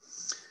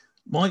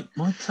 My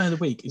player of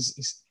the week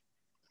is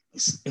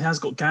it has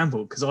got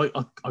gamble because I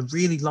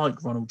really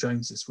like Ronald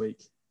Jones this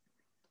week.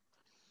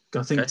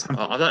 I think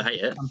I don't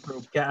hate it. Tampa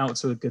will get out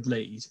to a good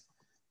lead.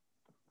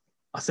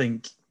 I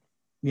think,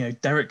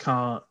 Derek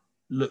Carr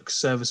looks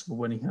serviceable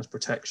when he has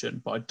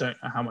protection, but I don't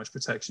know how much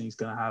protection he's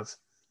going to have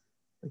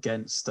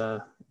against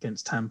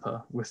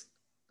Tampa with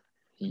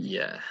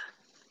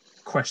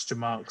question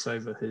marks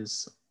over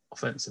his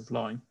offensive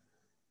line.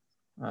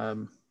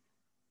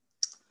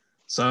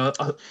 So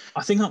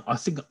I think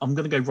I'm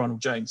going to go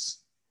Ronald Jones.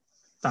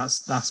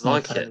 That's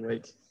my player of the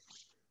week.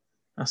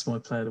 That's my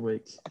player of the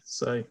week.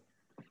 So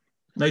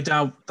no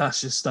doubt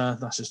that's just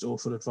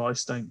awful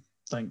advice. Don't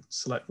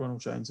select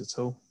Ronald Jones at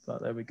all.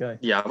 But there we go.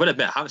 Yeah, I will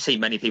admit I haven't seen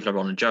many people have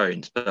Ronald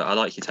Jones, but I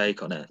like your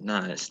take on it.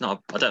 No, it's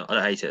not. I don't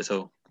hate it at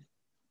all.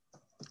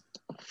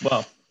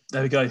 Well,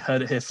 there we go.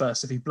 Heard it here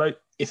first.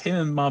 If him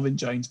and Marvin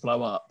Jones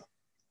blow up,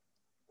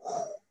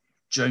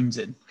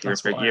 Jonesing.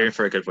 You're in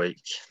for a good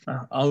week.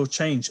 I'll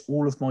change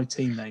all of my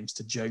team names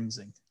to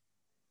Jonesing.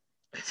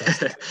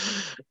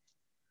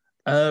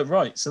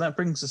 Right, so that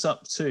brings us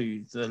up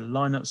to the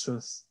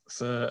lineups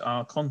for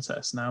our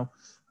contest. Now,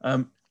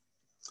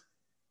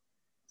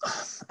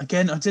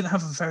 again, I didn't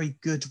have a very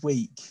good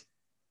week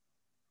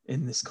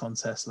in this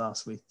contest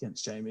last week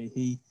against Jamie.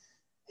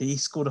 He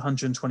scored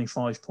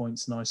 125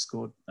 points and I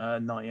scored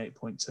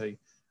 98.2.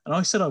 And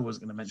I said I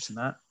wasn't going to mention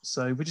that.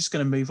 So we're just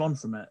going to move on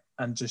from it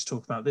and just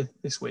talk about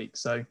this week.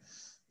 So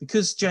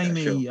because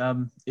Jamie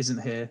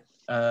isn't here,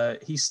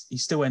 he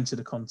still entered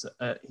a contest.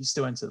 He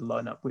still entered the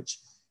lineup, which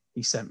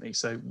he sent me.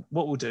 So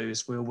what we'll do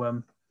is we'll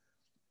run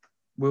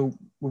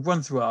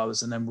through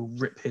ours and then we'll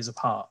rip his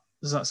apart.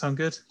 Does that sound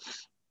good?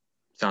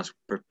 Sounds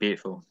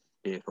beautiful.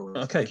 Beautiful.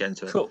 Okay,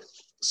 cool.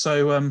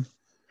 So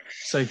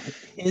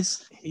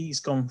he's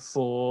gone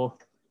for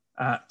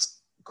at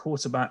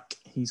quarterback.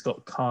 He's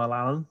got Kyle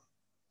Allen.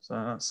 So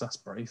that's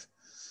brave.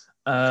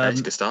 That's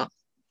a good start.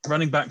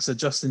 Running backs are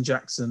Justin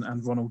Jackson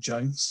and Ronald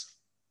Jones.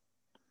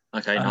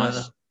 Okay,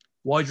 nice.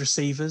 Wide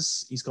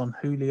receivers, he's gone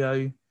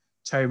Julio,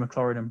 Terry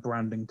McLaurin, and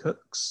Brandon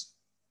Cooks.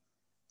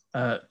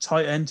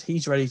 Tight end,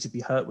 he's ready to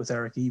be hurt with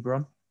Eric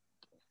Ebron.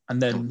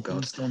 And then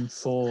he's gone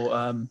for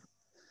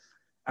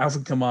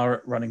Alvin Kamara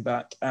at running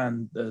back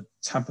and the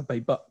Tampa Bay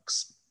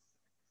Bucks.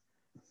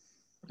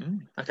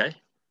 Okay.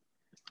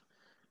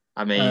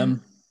 I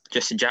mean,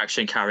 Justin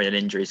Jackson carrying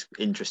injuries,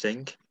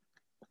 interesting,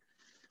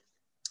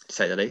 to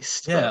say the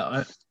least.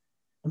 Yeah,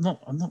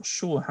 I'm not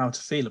sure how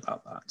to feel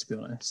about that, to be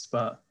honest.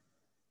 But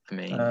I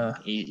mean,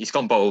 he's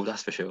gone bold,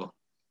 that's for sure.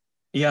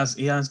 He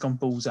has gone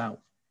balls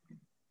out,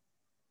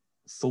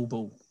 full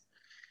ball.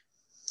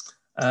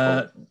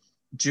 Do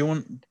you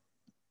want?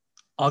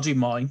 I'll do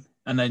mine,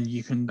 and then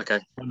you can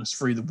run us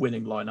through the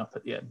winning lineup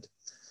at the end.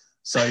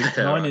 So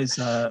mine is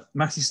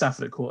Matthew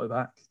Stafford at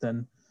quarterback.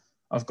 Then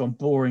I've gone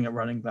boring at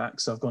running back.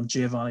 So I've gone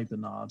Giovanni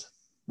Bernard,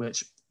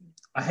 which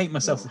I hate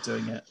myself for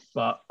doing it,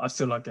 but I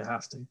feel like I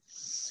have to.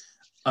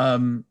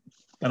 And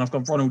I've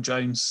got Ronald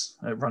Jones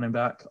at running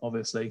back,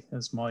 obviously,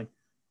 as my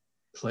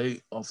play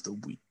of the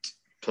week.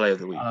 Play of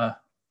the week.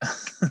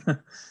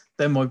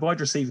 Then my wide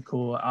receiver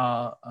core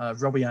are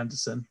Robbie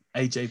Anderson,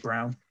 AJ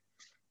Brown,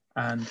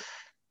 and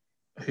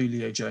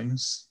Julio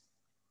Jones.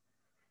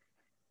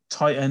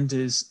 Tight end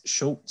is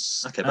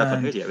Schultz. Okay, back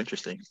on Julio,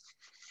 interesting.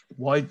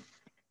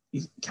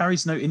 He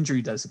carries no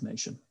injury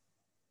designation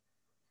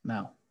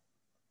now.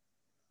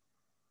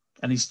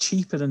 And he's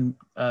cheaper than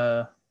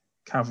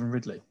Calvin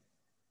Ridley.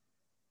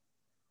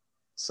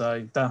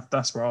 So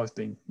that's where I've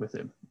been with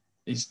him.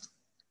 He's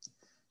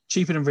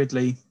cheaper than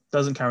Ridley,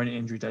 doesn't carry an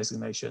injury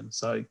designation.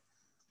 So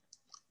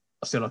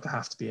I feel like I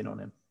have to be in on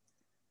him.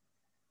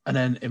 And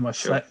then in my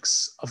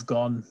flex, I've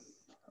gone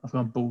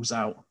balls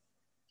out.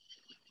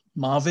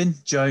 Marvin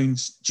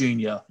Jones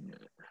Jr.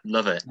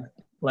 Love it.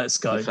 Let's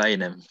go. You're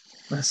playing him.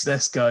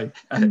 Let's go.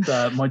 And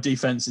my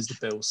defense is the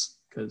Bills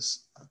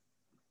because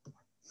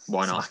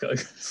why not?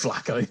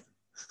 Flacco.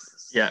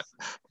 Yeah.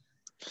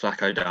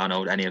 Flacco,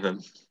 Darnold, any of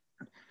them.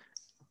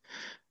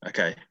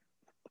 Okay.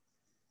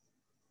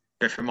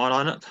 Go through my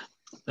lineup.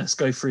 Let's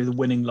go through the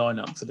winning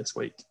lineup for this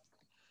week.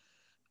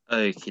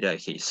 Okie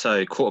dokie.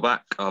 So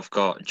quarterback, I've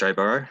got Joe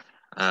Burrow.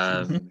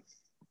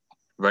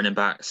 Running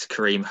backs,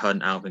 Kareem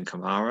Hunt, Alvin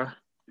Kamara.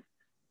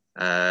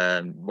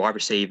 Wide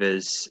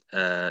receivers,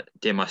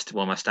 did one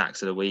of my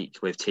stacks of the week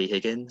with T.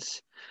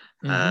 Higgins,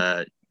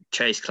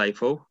 Chase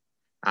Claypool,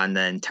 and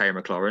then Terry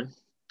McLaurin.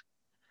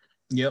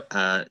 Yep.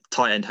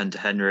 Tight end Hunter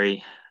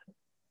Henry,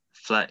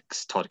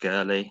 flex Todd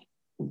Gurley,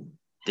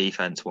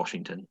 defense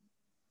Washington.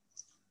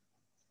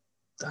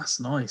 That's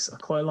nice. I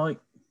quite like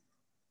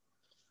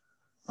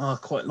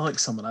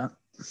some of that.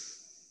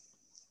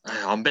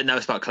 I'm a bit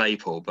nervous about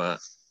Claypool,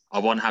 but I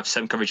want to have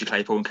some coverage of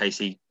Claypool in case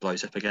he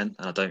blows up again.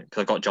 And I don't,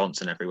 because I've got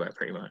Johnson everywhere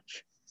pretty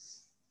much.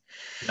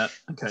 Yeah.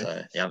 Okay.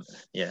 So,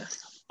 yeah.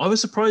 I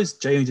was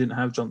surprised Jamie didn't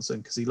have Johnson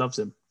because he loves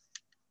him.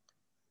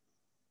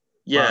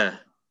 Yeah.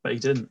 But he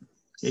didn't.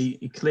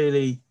 He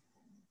clearly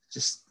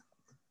just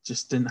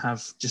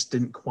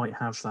didn't quite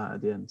have that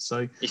at the end.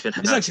 So he's been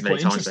it's actually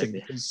quite interesting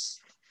maybe. because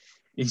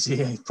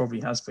he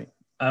probably has been.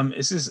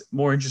 It's just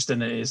more interesting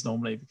than it is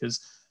normally because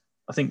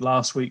I think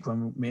last week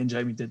when me and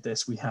Jamie did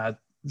this, we had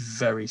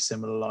very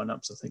similar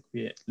lineups. I think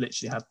we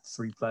literally had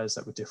 3 players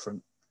that were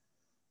different.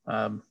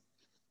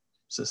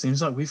 So it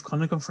seems like we've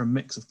kind of gone for a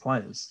mix of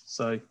players.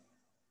 So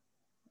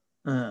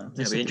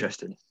this will be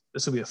interesting.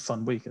 This will be a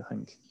fun week, I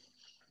think.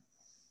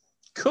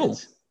 Cool.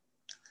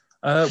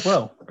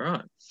 Well, all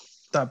right.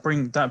 That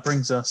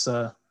brings us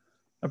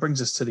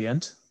to the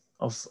end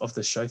of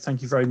this show.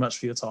 Thank you very much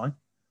for your time.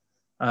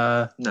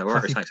 No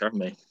worries. Thanks for having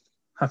me.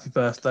 Happy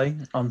birthday.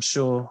 I'm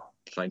sure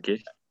Thank you.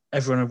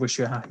 everyone will wish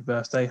you a happy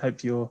birthday.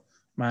 Hope your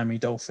Miami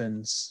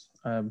Dolphins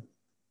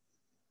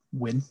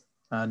win.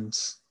 And,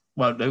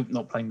 well, no,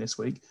 not playing this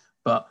week,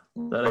 but...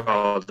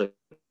 Well,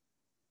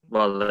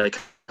 they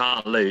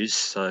can't lose,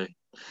 so...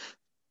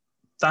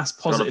 That's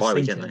positive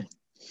thinking. Week,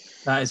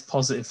 that is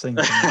positive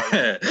thinking.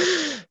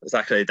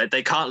 Exactly.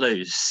 They can't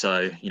lose,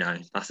 so,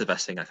 that's the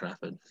best thing that can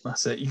happen.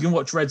 That's it. You can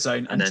watch Red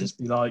Zone and then, just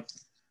be like,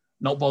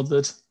 not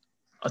bothered.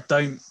 I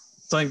don't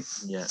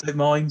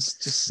mind.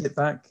 Just sit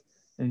back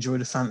and enjoy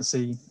the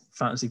fantasy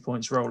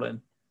points rolling.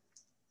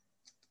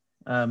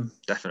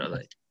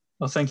 Definitely.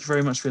 Well, thank you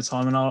very much for your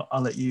time, and I'll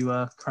let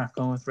you crack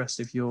on with the rest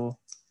of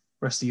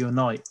your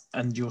night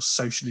and your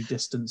socially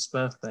distanced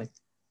birthday.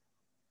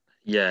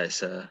 Yeah, it's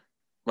been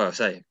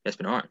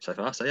all right so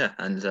far. So yeah,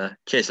 and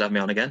cheers for having me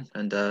on again.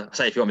 And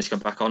say if you want me to come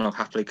back on, I'll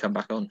happily come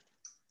back on.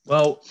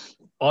 Well,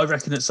 I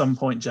reckon at some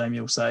point, Jamie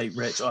will say,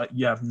 "Rich,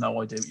 you have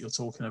no idea what you're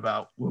talking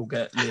about. We'll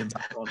get Liam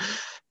back on."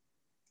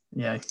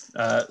 Yeah,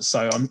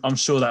 so I'm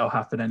sure that'll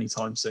happen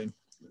anytime soon.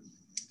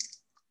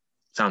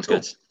 Sounds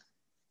good.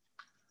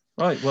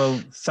 Right. Well,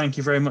 thank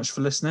you very much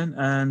for listening,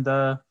 and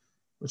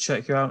we'll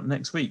check you out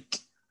next week.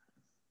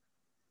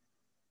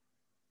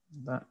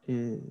 That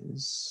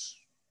is.